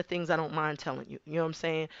other than the things I don't mind telling you. You know what I'm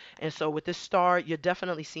saying? And so with this star, you're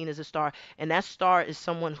definitely seen as a star. And that star is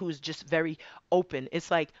someone who is just very open.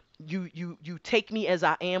 It's like, you take me as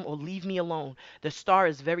I am or leave me alone. The star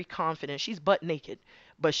is very confident. She's butt naked,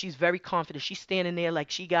 but she's very confident. She's standing there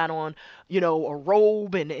like she got on, a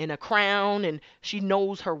robe and a crown, and she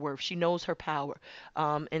knows her worth. She knows her power,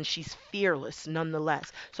 and she's fearless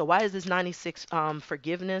nonetheless. So why is this 96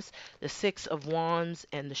 forgiveness, the 6 of Wands,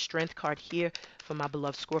 and the Strength card here for my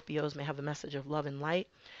beloved Scorpios may have a message of love and light.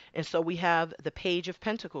 And so we have the Page of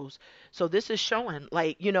Pentacles. So this is showing,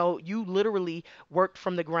 like, you literally worked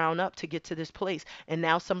from the ground up to get to this place. And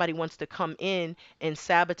now somebody wants to come in and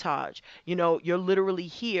sabotage. You're literally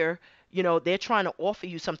here. They're trying to offer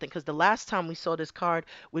you something, because the last time we saw this card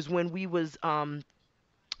was when we was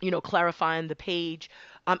clarifying the page.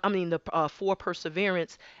 I mean, the 4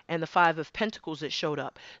 Perseverance and the 5 of Pentacles that showed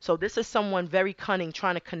up. So this is someone very cunning,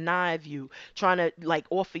 trying to connive you, trying to like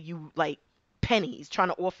offer you like pennies, trying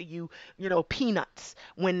to offer you, peanuts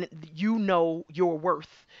when you know your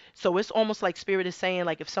worth. So it's almost like Spirit is saying,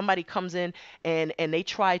 like, if somebody comes in and they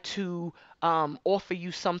try to offer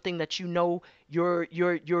you something that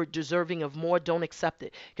you're deserving of more, don't accept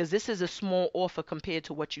it, because this is a small offer compared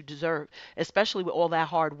to what you deserve, especially with all that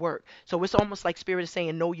hard work. So it's almost like Spirit is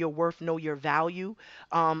saying, know your worth, know your value.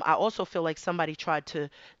 I also feel like somebody tried to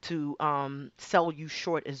sell you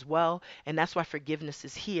short as well, and that's why forgiveness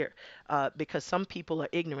is here, because some people are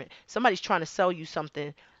ignorant. Somebody's trying to sell you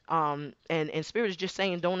something, and Spirit is just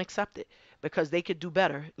saying, don't accept it, because they could do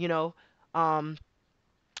better. Um,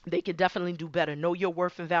 they could definitely do better. Know your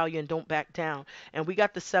worth and value and don't back down. And we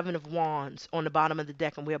got the 7 of Wands on the bottom of the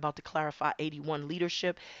deck, and we're about to clarify 81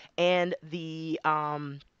 leadership and the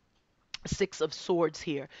 6 of Swords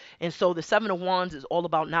here. And so the 7 of Wands is all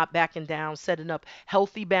about not backing down, setting up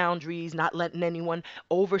healthy boundaries, not letting anyone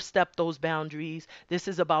overstep those boundaries. This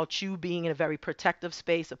is about you being in a very protective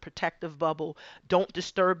space, a protective bubble. Don't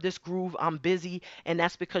disturb this groove. I'm busy. And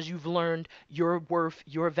that's because you've learned your worth,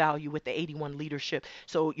 your value with the 81 leadership.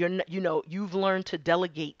 So you've learned to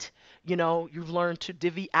delegate. You've learned to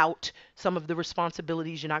divvy out some of the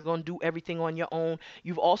responsibilities. You're not going to do everything on your own.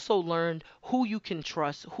 You've also learned who you can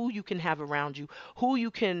trust, who you can have around you, who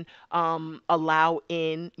you can allow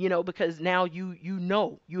in, because now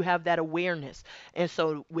you have that awareness. And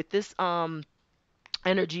so with this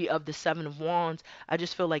energy of the 7 of Wands, I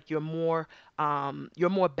just feel like you're more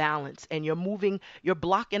balanced, and you're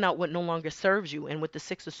blocking out what no longer serves you. And with the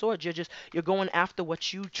 6 of Swords, you're going after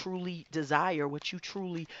what you truly desire, what you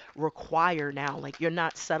truly require now. Like, you're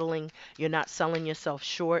not selling yourself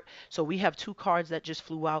short. So we have 2 cards that just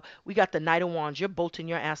flew out. We got the Knight of Wands. You're bolting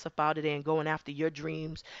your ass up out of there and going after your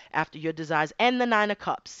dreams, after your desires, and the 9 of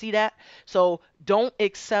Cups. See that? So don't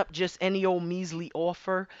accept just any old measly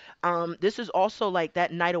offer. This is also like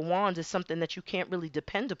that Knight of Wands is something that you can't really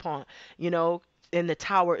depend upon, you know. And the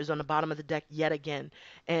Tower is on the bottom of the deck yet again.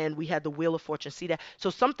 And we had the Wheel of Fortune. See that? So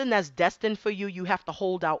something that's destined for you, you have to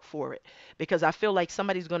hold out for it. Because I feel like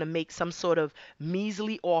somebody's going to make some sort of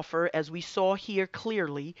measly offer, as we saw here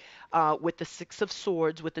clearly, with the 6 of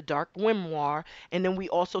Swords, with the dark grimoire. And then we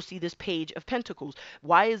also see this Page of Pentacles.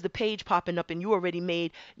 Why is the Page popping up, and you already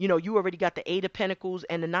made, you already got the 8 of Pentacles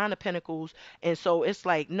and the 9 of Pentacles. And so it's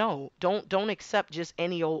like, no, don't accept just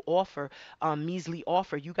any old offer, measly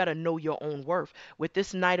offer. You got to know your own worth. With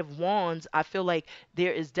this Knight of Wands, I feel like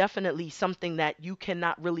there is definitely something that you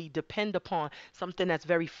cannot really depend upon, something that's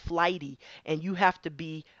very flighty, and you have to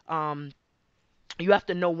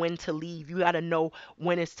know when to leave. You got to know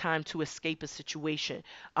when it's time to escape a situation.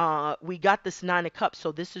 We got this 9 of Cups,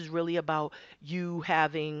 so this is really about you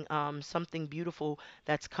having something beautiful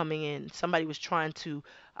that's coming in. Somebody was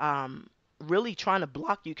really trying to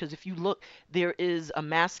block you, because if you look, there is a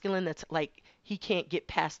masculine that's like, he can't get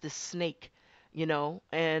past this snake.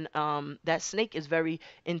 And that snake is very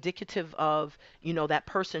indicative of, that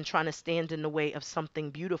person trying to stand in the way of something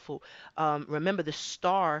beautiful. Remember, the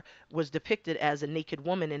star was depicted as a naked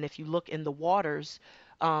woman, and if you look in the waters,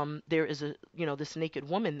 there is this naked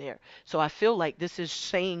woman there. So I feel like this is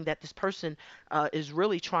saying that this person is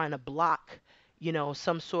really trying to block,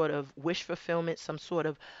 some sort of wish fulfillment, some sort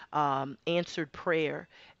of answered prayer,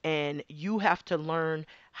 and you have to learn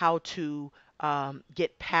how to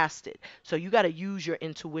get past it. So you got to use your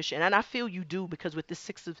intuition, and I feel you do, because with the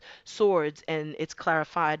 6 of Swords, and it's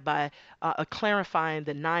clarified by clarifying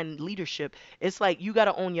the 9 leadership, it's like you got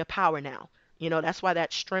to own your power now. That's why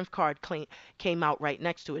that Strength card came out right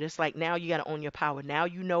next to it. It's like, now you got to own your power. Now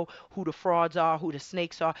you know who the frauds are, who the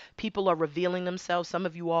snakes are. People are revealing themselves. Some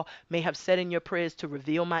of you all may have said in your prayers to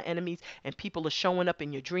reveal my enemies, and people are showing up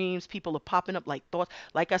in your dreams. People are popping up like thoughts.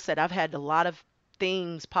 Like I said, I've had a lot of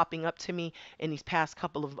things popping up to me in these past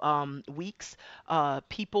couple of weeks,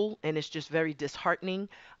 people, and it's just very disheartening.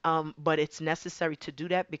 But it's necessary to do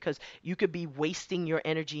that because you could be wasting your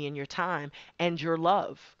energy and your time and your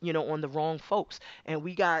love, on the wrong folks. And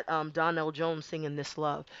we got Donnell Jones singing This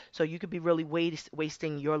Love. So you could be really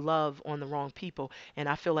wasting your love on the wrong people. And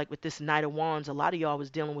I feel like with this Knight of Wands, a lot of y'all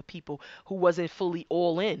was dealing with people who wasn't fully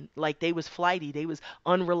all in. Like they was flighty, they was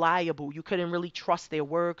unreliable. You couldn't really trust their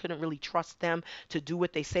word, couldn't really trust them to do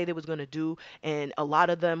what they say they was going to do. And a lot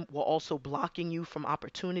of them were also blocking you from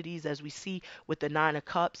opportunities, as we see with the Nine of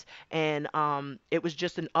Cups. And it was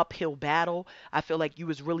just an uphill battle. I feel like you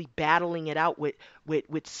was really battling it out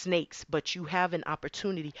with snakes, but you have an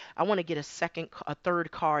opportunity. I want to get a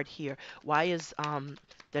third card here. Why is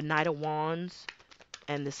the Knight of Wands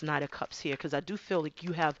and this Knight of Cups here? Because I do feel like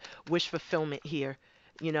you have wish fulfillment here.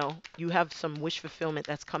 You have some wish fulfillment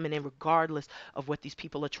that's coming in regardless of what these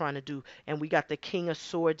people are trying to do. And we got the King of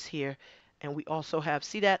Swords here. And we also have,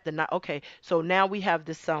 see that? Okay, so now we have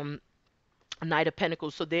this Knight of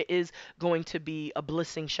Pentacles. So there is going to be a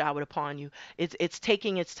blessing showered upon you. It's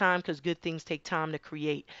taking its time because good things take time to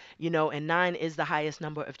create, and 9 is the highest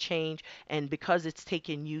number of change. And because it's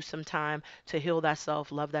taken you some time to heal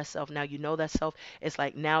thyself, love thyself, now you know thyself. It's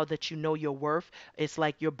like now that you know your worth, it's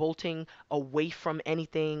like you're bolting away from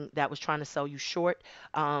anything that was trying to sell you short.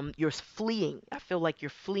 You're fleeing. I feel like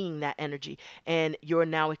you're fleeing that energy, and you're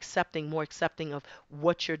now more accepting of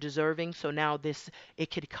what you're deserving. So now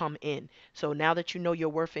it could come in. So now that you know your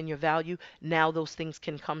worth and your value, now those things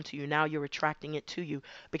can come to you. Now you're attracting it to you.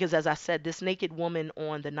 Because as I said, this naked woman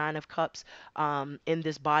on the Nine of Cups in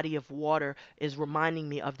this body of water is reminding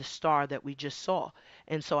me of the star that we just saw.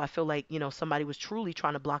 And so I feel like, somebody was truly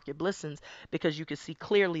trying to block your blessings because you could see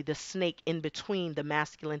clearly the snake in between the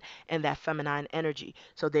masculine and that feminine energy.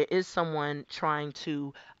 So there is someone trying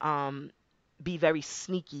to be very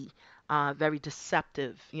sneaky, very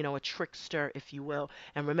deceptive, a trickster, if you will.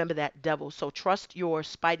 And remember that devil. So trust your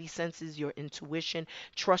spidey senses, your intuition.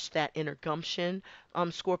 Trust that inner gumption,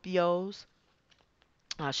 Scorpios.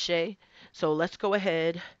 Shay. So let's go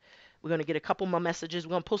ahead. We're going to get a couple more messages.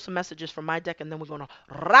 We're going to pull some messages from my deck, and then we're going to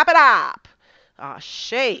wrap it up.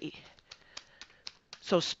 Shay.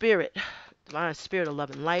 So spirit, divine spirit of love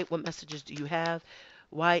and light, what messages do you have?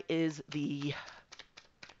 Why is you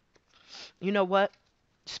know what?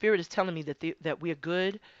 Spirit is telling me that we're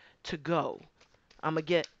good to go. I'm going to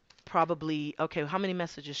get probably, okay, how many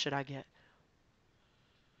messages should I get?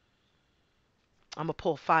 I'm going to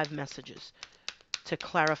pull 5 messages to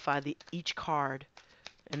clarify each card,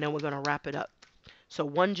 and then we're going to wrap it up. So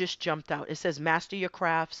one just jumped out. It says, master your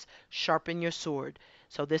crafts, sharpen your sword.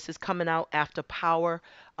 So this is coming out after power,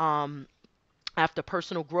 after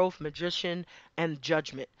personal growth, magician, and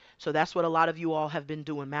judgment. So that's what a lot of you all have been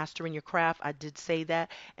doing, mastering your craft. I did say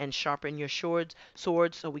that, and sharpen your swords.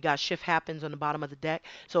 So we got shift happens on the bottom of the deck.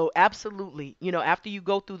 So absolutely, after you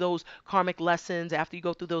go through those karmic lessons, after you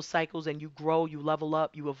go through those cycles and you grow, you level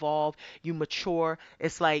up, you evolve, you mature,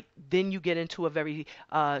 it's like then you get into a very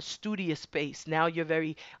studious space. Now you're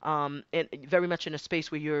very much in a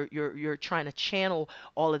space where you're trying to channel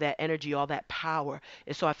all of that energy, all that power.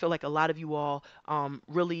 And so I feel like a lot of you all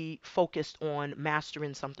really focused on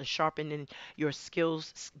mastering something, sharpening your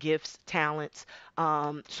skills, gifts, talents.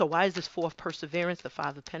 So why is this 4 of perseverance, the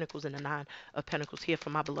 5 of pentacles, and the 9 of pentacles here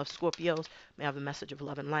for my beloved Scorpios? May I have a message of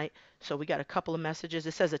love and light? So we got a couple of messages.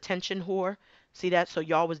 It says attention whore. See that? So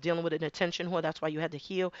y'all was dealing with an attention whore. That's why you had to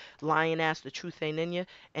heal. Lying ass, the truth ain't in you.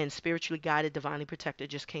 And spiritually guided, divinely protected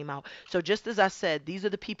just came out. So just as I said, these are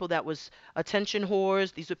the people that was attention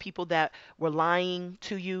whores. These are people that were lying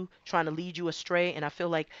to you, trying to lead you astray. And I feel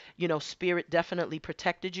like, spirit definitely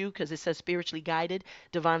protected you because it says spiritually guided,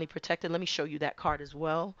 divinely protected. Let me show you that card as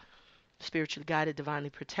well. Spiritually guided, divinely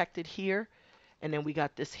protected here. And then we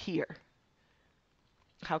got this here.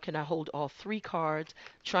 How can I hold all 3 cards?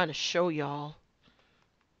 I'm trying to show y'all.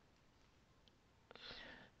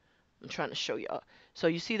 I'm trying to show y'all. So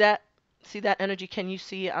you see that? See that energy? Can you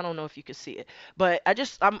see it? I don't know if you can see it. But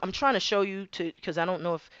I'm trying to show you because I don't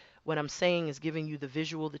know if what I'm saying is giving you the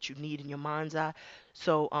visual that you need in your mind's eye.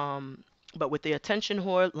 So but with the attention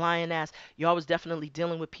whore, lion ass, y'all was definitely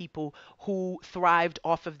dealing with people who thrived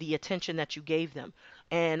off of the attention that you gave them.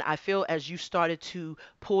 And I feel as you started to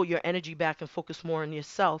pull your energy back and focus more on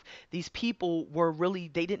yourself, these people were really,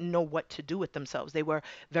 they didn't know what to do with themselves. They were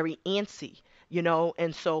very antsy.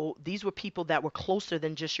 And so these were people that were closer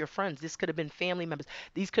than just your friends. This could have been family members.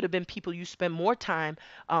 These could have been people you spend more time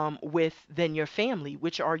with than your family,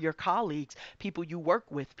 which are your colleagues, people you work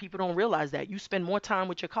with. People don't realize that you spend more time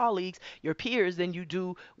with your colleagues, your peers, than you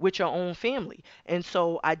do with your own family. And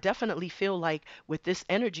so I definitely feel like with this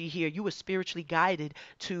energy here, you were spiritually guided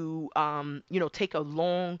to, take a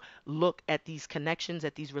long look at these connections,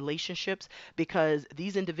 at these relationships, because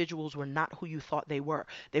these individuals were not who you thought they were.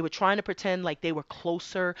 They were trying to pretend like they were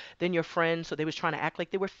closer than your friends. So they was trying to act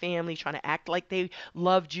like they were family, trying to act like they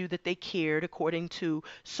loved you, that they cared according to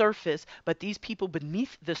surface. But these people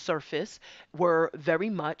beneath the surface were very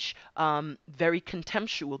much very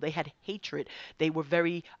contemptuous. They had hatred. They were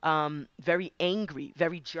very angry,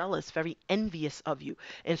 very jealous, very envious of you.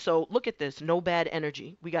 And so look at this, no bad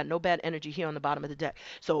energy. We got no bad energy here on the bottom of the deck.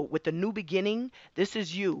 So with the new beginning, this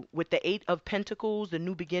is you. With the Eight of Pentacles, the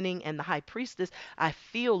new beginning, and the High Priestess, I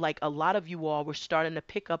feel like a lot of you all were starting to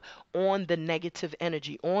pick up on the negative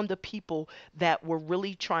energy, on the people that were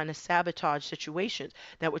really trying to sabotage situations,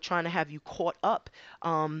 that were trying to have you caught up.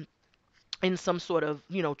 In some sort of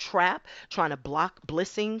trap, trying to block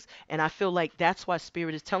blessings. And I feel like that's why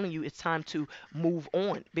spirit is telling you it's time to move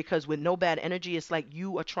on, because with no bad energy, it's like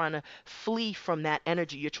you are trying to flee from that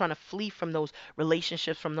energy. You're trying to flee from those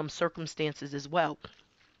relationships, from them circumstances as well.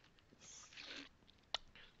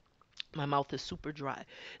 My mouth is super dry.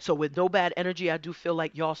 So with no bad energy, I do feel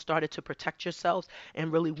like y'all started to protect yourselves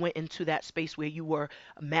and really went into that space where you were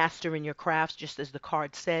mastering your crafts, just as the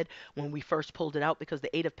card said when we first pulled it out, because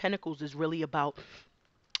the Eight of Pentacles is really about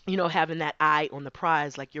having that eye on the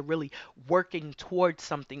prize, like you're really working towards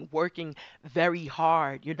something, working very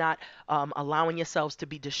hard. You're not allowing yourselves to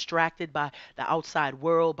be distracted by the outside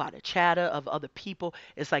world, by the chatter of other people.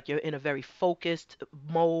 It's like you're in a very focused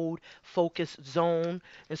mode, focused zone.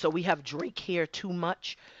 And so we have Drake here too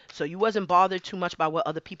much. So you wasn't bothered too much by what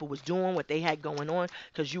other people was doing, what they had going on,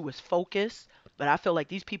 because you was focused. But I feel like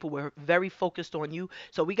these people were very focused on you.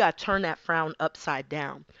 So we got to turn that frown upside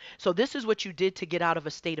down. So this is what you did to get out of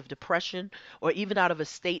a state of depression, or even out of a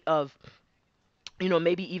state of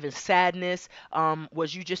maybe even sadness.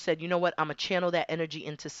 Was you just said, you know what, I'm gonna channel that energy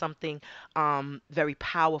into something very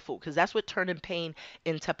powerful, because that's what turning pain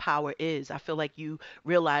into power is. I feel like you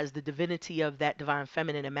realize the divinity of that divine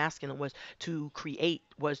feminine and masculine was to create,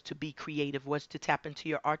 was to be creative, was to tap into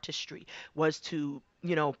your artistry, was to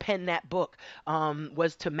pen that book,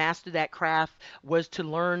 was to master that craft, was to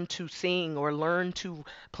learn to sing or learn to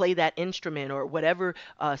play that instrument, or whatever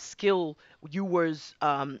skill you was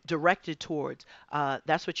directed towards.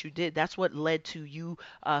 That's what you did. That's what led to you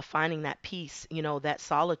finding that peace, that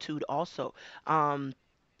solitude also.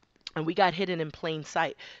 And we got hidden in plain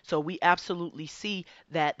sight. So we absolutely see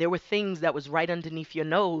that there were things that was right underneath your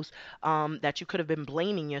nose, that you could have been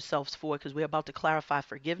blaming yourselves for, because we're about to clarify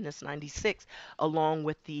forgiveness 96, along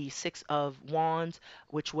with the Six of Wands,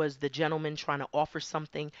 which was the gentleman trying to offer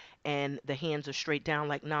something, and the hands are straight down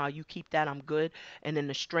like, nah, you keep that, I'm good. And then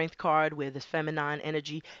the Strength card, where this feminine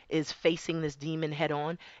energy is facing this demon head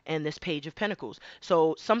on, and this Page of Pentacles.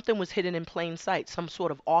 So something was hidden in plain sight, some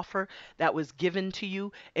sort of offer that was given to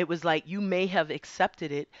you. It was like you may have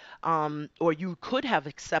accepted it, or you could have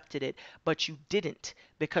accepted it, but you didn't,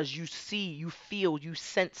 because you see, you feel, you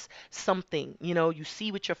sense something. You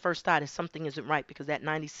see with your first eye that something isn't right, because that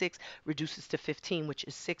 96 reduces to 15, which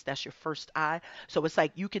is 6. That's your first eye. So it's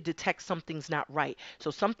like you could detect something's not right.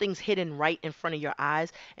 So something's hidden right in front of your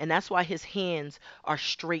eyes, and that's why his hands are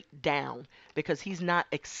straight down, because he's not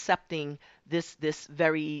accepting this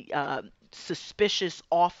very suspicious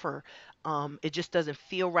offer. It just doesn't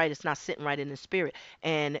feel right. It's not sitting right in the spirit.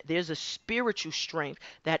 And there's a spiritual strength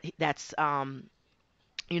that's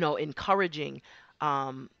encouraging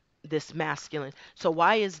this masculine. So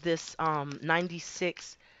why is this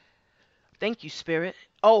 96? Thank you, Spirit.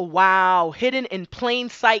 Oh, wow. Hidden in plain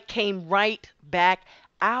sight came right back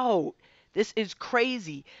out. This is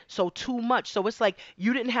crazy. So too much. So it's like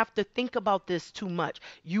you didn't have to think about this too much.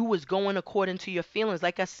 You was going according to your feelings.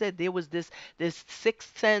 Like I said, there was this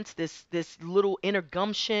sixth sense, this little inner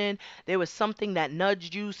gumption. There was something that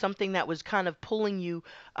nudged you, something that was kind of pulling you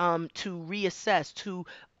to reassess, to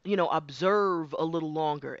observe a little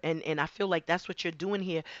longer. And I feel like that's what you're doing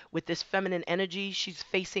here with this feminine energy. She's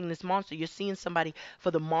facing this monster. You're seeing somebody for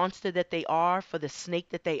the monster that they are, for the snake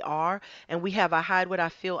that they are. And we have, I hide what I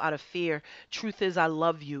feel out of fear. Truth is, I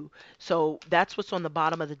love you. So that's what's on the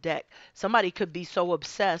bottom of the deck. Somebody could be so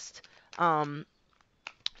obsessed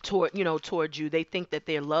towards you. They think that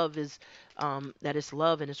their love is that it's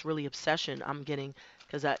love, and it's really obsession. I'm getting,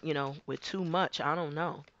 because with too much, I don't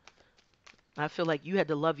know. I feel like you had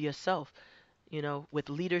to love yourself. with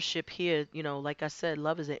leadership here, like I said,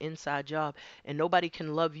 love is an inside job, and nobody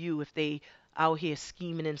can love you if they out here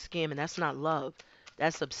scheming and scamming. That's not love.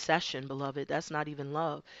 That's obsession, beloved. That's not even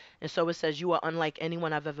love. And so it says, you are unlike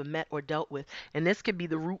anyone I've ever met or dealt with. And this could be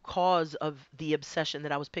the root cause of the obsession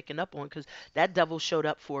that I was picking up on, because that devil showed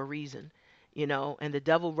up for a reason. And the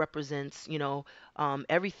devil represents,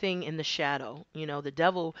 everything in the shadow. The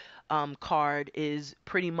devil card is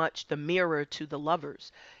pretty much the mirror to the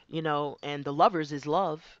lovers, and the lovers is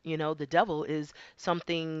love. The devil is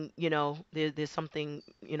something, there's something,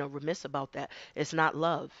 remiss about that. It's not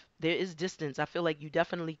love. There is distance. I feel like you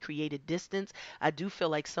definitely created distance. I do feel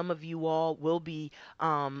like some of you all will be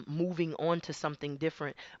moving on to something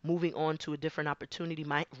different, moving on to a different opportunity.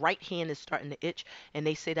 My right hand is starting to itch, and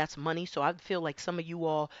they say that's money. So I feel like some of you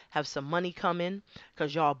all have some money coming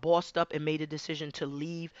because y'all bossed up and made a decision to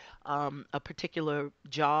leave a particular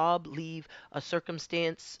job, leave a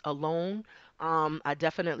circumstance alone. I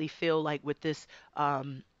definitely feel like with this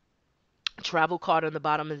travel card on the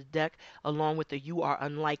bottom of the deck, along with the you are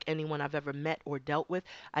unlike anyone I've ever met or dealt with,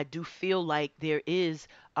 I do feel like there is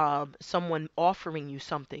someone offering you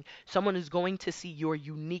something. Someone is going to see your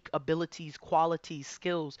unique abilities, qualities,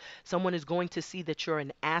 skills. Someone is going to see that you're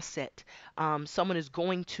an asset. Someone is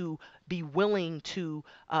going to be willing to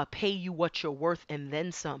pay you what you're worth and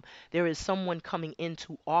then some. There is someone coming in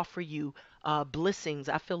to offer you blessings.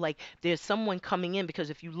 I feel like there's someone coming in, because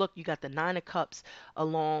if you look, you got the Nine of Cups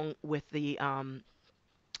along with the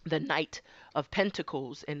Knight of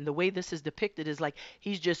Pentacles, and the way this is depicted is like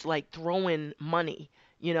he's just like throwing money.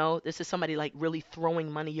 This is somebody like really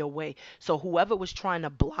throwing money your way. So whoever was trying to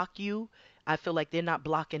block you, I feel like they're not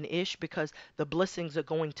blocking ish, because the blessings are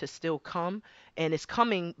going to still come, and it's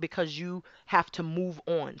coming because you have to move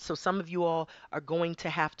on. So some of you all are going to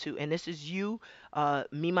have to, and this is you,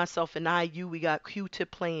 me, myself, and I, you, we got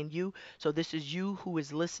Q-tip playing you. So this is you who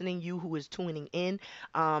is listening, you who is tuning in.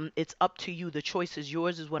 It's up to you. The choice is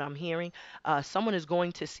yours, is what I'm hearing. Someone is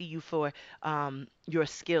going to see you for your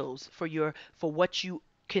skills, for what you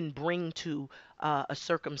can bring to a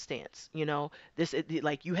circumstance. This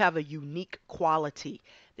like you have a unique quality.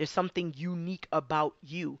 There's something unique about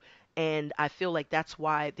you. And I feel like that's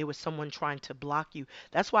why there was someone trying to block you.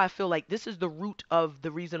 That's why I feel like this is the root of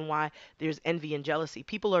the reason why there's envy and jealousy.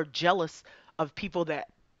 People are jealous of people that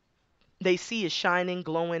they see is shining,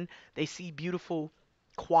 glowing. They see beautiful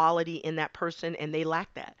quality in that person, and they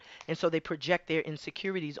lack that. And so they project their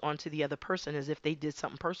insecurities onto the other person as if they did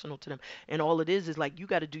something personal to them. And all it is like, you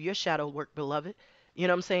got to do your shadow work, beloved. You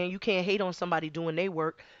know what I'm saying? You can't hate on somebody doing their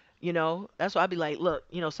work. That's why I'd be like, look,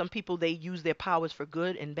 some people, they use their powers for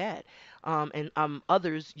good and bad. And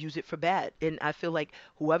others use it for bad. And I feel like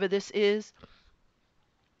whoever this is,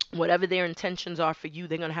 whatever their intentions are for you,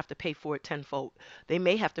 they're going to have to pay for it tenfold. They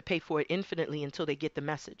may have to pay for it infinitely until they get the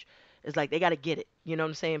message. It's like they got to get it. You know what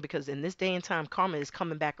I'm saying? Because in this day and time, karma is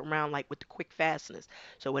coming back around like with the quick fastness.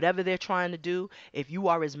 So whatever they're trying to do, if you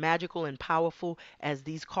are as magical and powerful as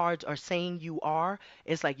these cards are saying you are,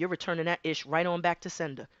 it's like you're returning that ish right on back to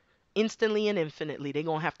sender. Instantly and infinitely. They're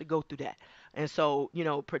going to have to go through that. And so,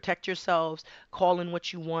 protect yourselves, call in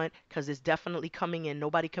what you want, because it's definitely coming in.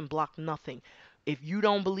 Nobody can block nothing. If you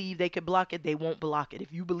don't believe they could block it, they won't block it.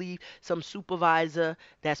 If you believe some supervisor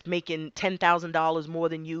that's making $10,000 more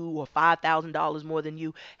than you or $5,000 more than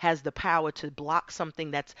you has the power to block something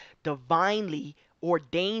that's divinely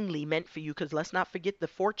ordainedly meant for you, because let's not forget the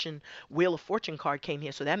fortune wheel of fortune card came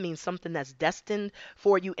here, so that means something that's destined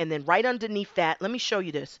for you. And then right underneath that, let me show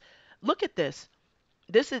you this. Look at this.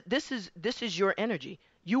 This is your energy.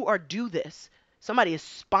 You are due this. Somebody is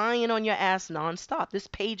spying on your ass nonstop. This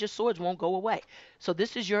page of swords won't go away. So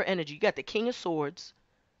this is your energy. You got the king of swords.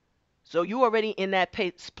 So you already in that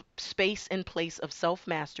space and place of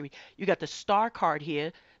self-mastery. You got the star card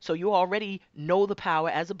here. So you already know the power,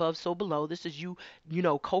 as above, so below. This is you,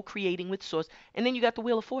 co-creating with source. And then you got the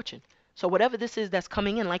wheel of fortune. So whatever this is that's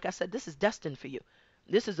coming in, like I said, this is destined for you.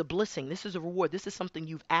 This is a blessing. This is a reward. This is something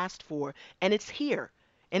you've asked for, and it's here.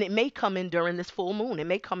 And it may come in during this full moon. It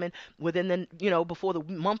may come in within the, before the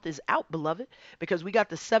month is out, beloved. Because we got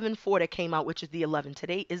the 7-4 that came out, which is the 11.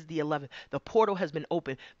 Today is the 11th. The portal has been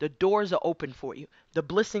opened. The doors are open for you. The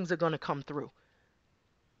blessings are going to come through.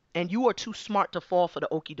 And you are too smart to fall for the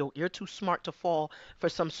okie doke. You're too smart to fall for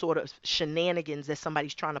some sort of shenanigans that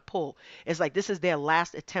somebody's trying to pull. It's like this is their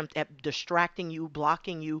last attempt at distracting you,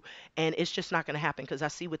 blocking you, and it's just not going to happen. Because I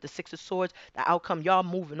see with the Six of Swords, the outcome, y'all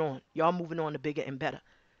moving on. Y'all moving on to bigger and better.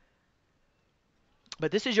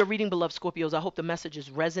 But this is your reading, beloved Scorpios. I hope the message has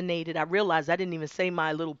resonated. I realized I didn't even say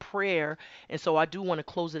my little prayer, and so I do want to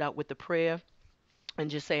close it out with the prayer.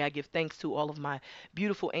 and just say I give thanks to all of my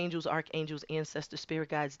beautiful angels, archangels, ancestors, spirit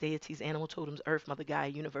guides, deities, animal totems, earth, mother Gaia,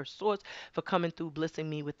 universe, source, for coming through, blessing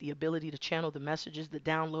me with the ability to channel the messages, the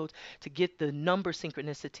downloads, to get the number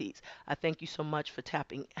synchronicities. I thank you so much for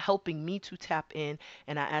helping me to tap in,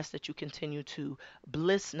 and I ask that you continue to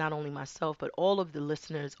bliss not only myself, but all of the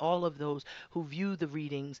listeners, all of those who view the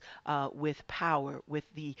readings with power, with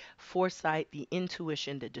the foresight, the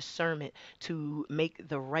intuition, the discernment to make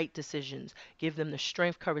the right decisions. Give them the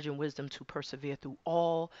strength, courage, and wisdom to persevere through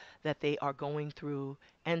all that they are going through.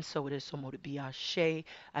 And so it is, so mote it be. Ashe.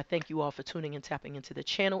 I thank you all for tuning and tapping into the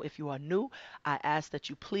channel. If you are new, I ask that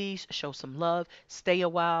you please show some love. Stay a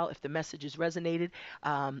while. If the message has resonated,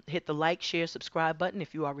 hit the like, share, subscribe button.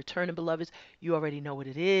 If you are returning beloveds, you already know what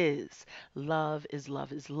it is. Love is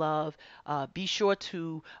love is love. Be sure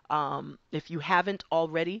to, if you haven't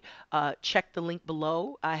already, check the link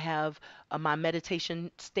below. I have my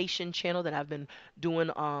meditation station channel that I've been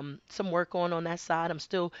doing some work on that side. I'm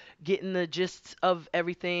still getting the gist of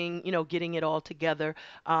everything, getting it all together.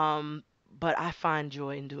 But I find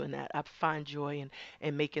joy in doing that. I find joy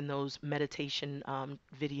in making those meditation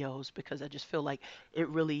videos, because I just feel like it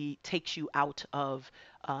really takes you out of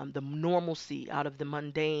the normalcy, out of the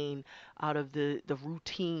mundane, out of the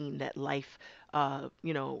routine that life,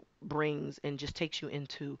 brings, and just takes you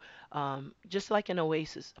into just like an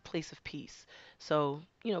oasis, a place of peace. So,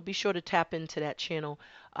 be sure to tap into that channel,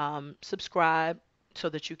 subscribe so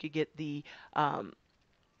that you could get um,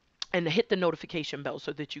 and hit the notification bell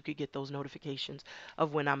so that you could get those notifications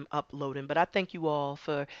of when I'm uploading. But I thank you all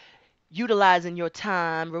for utilizing your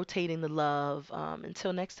time, rotating the love.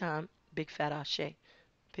 Until next time, big fat ashe.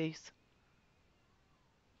 Peace.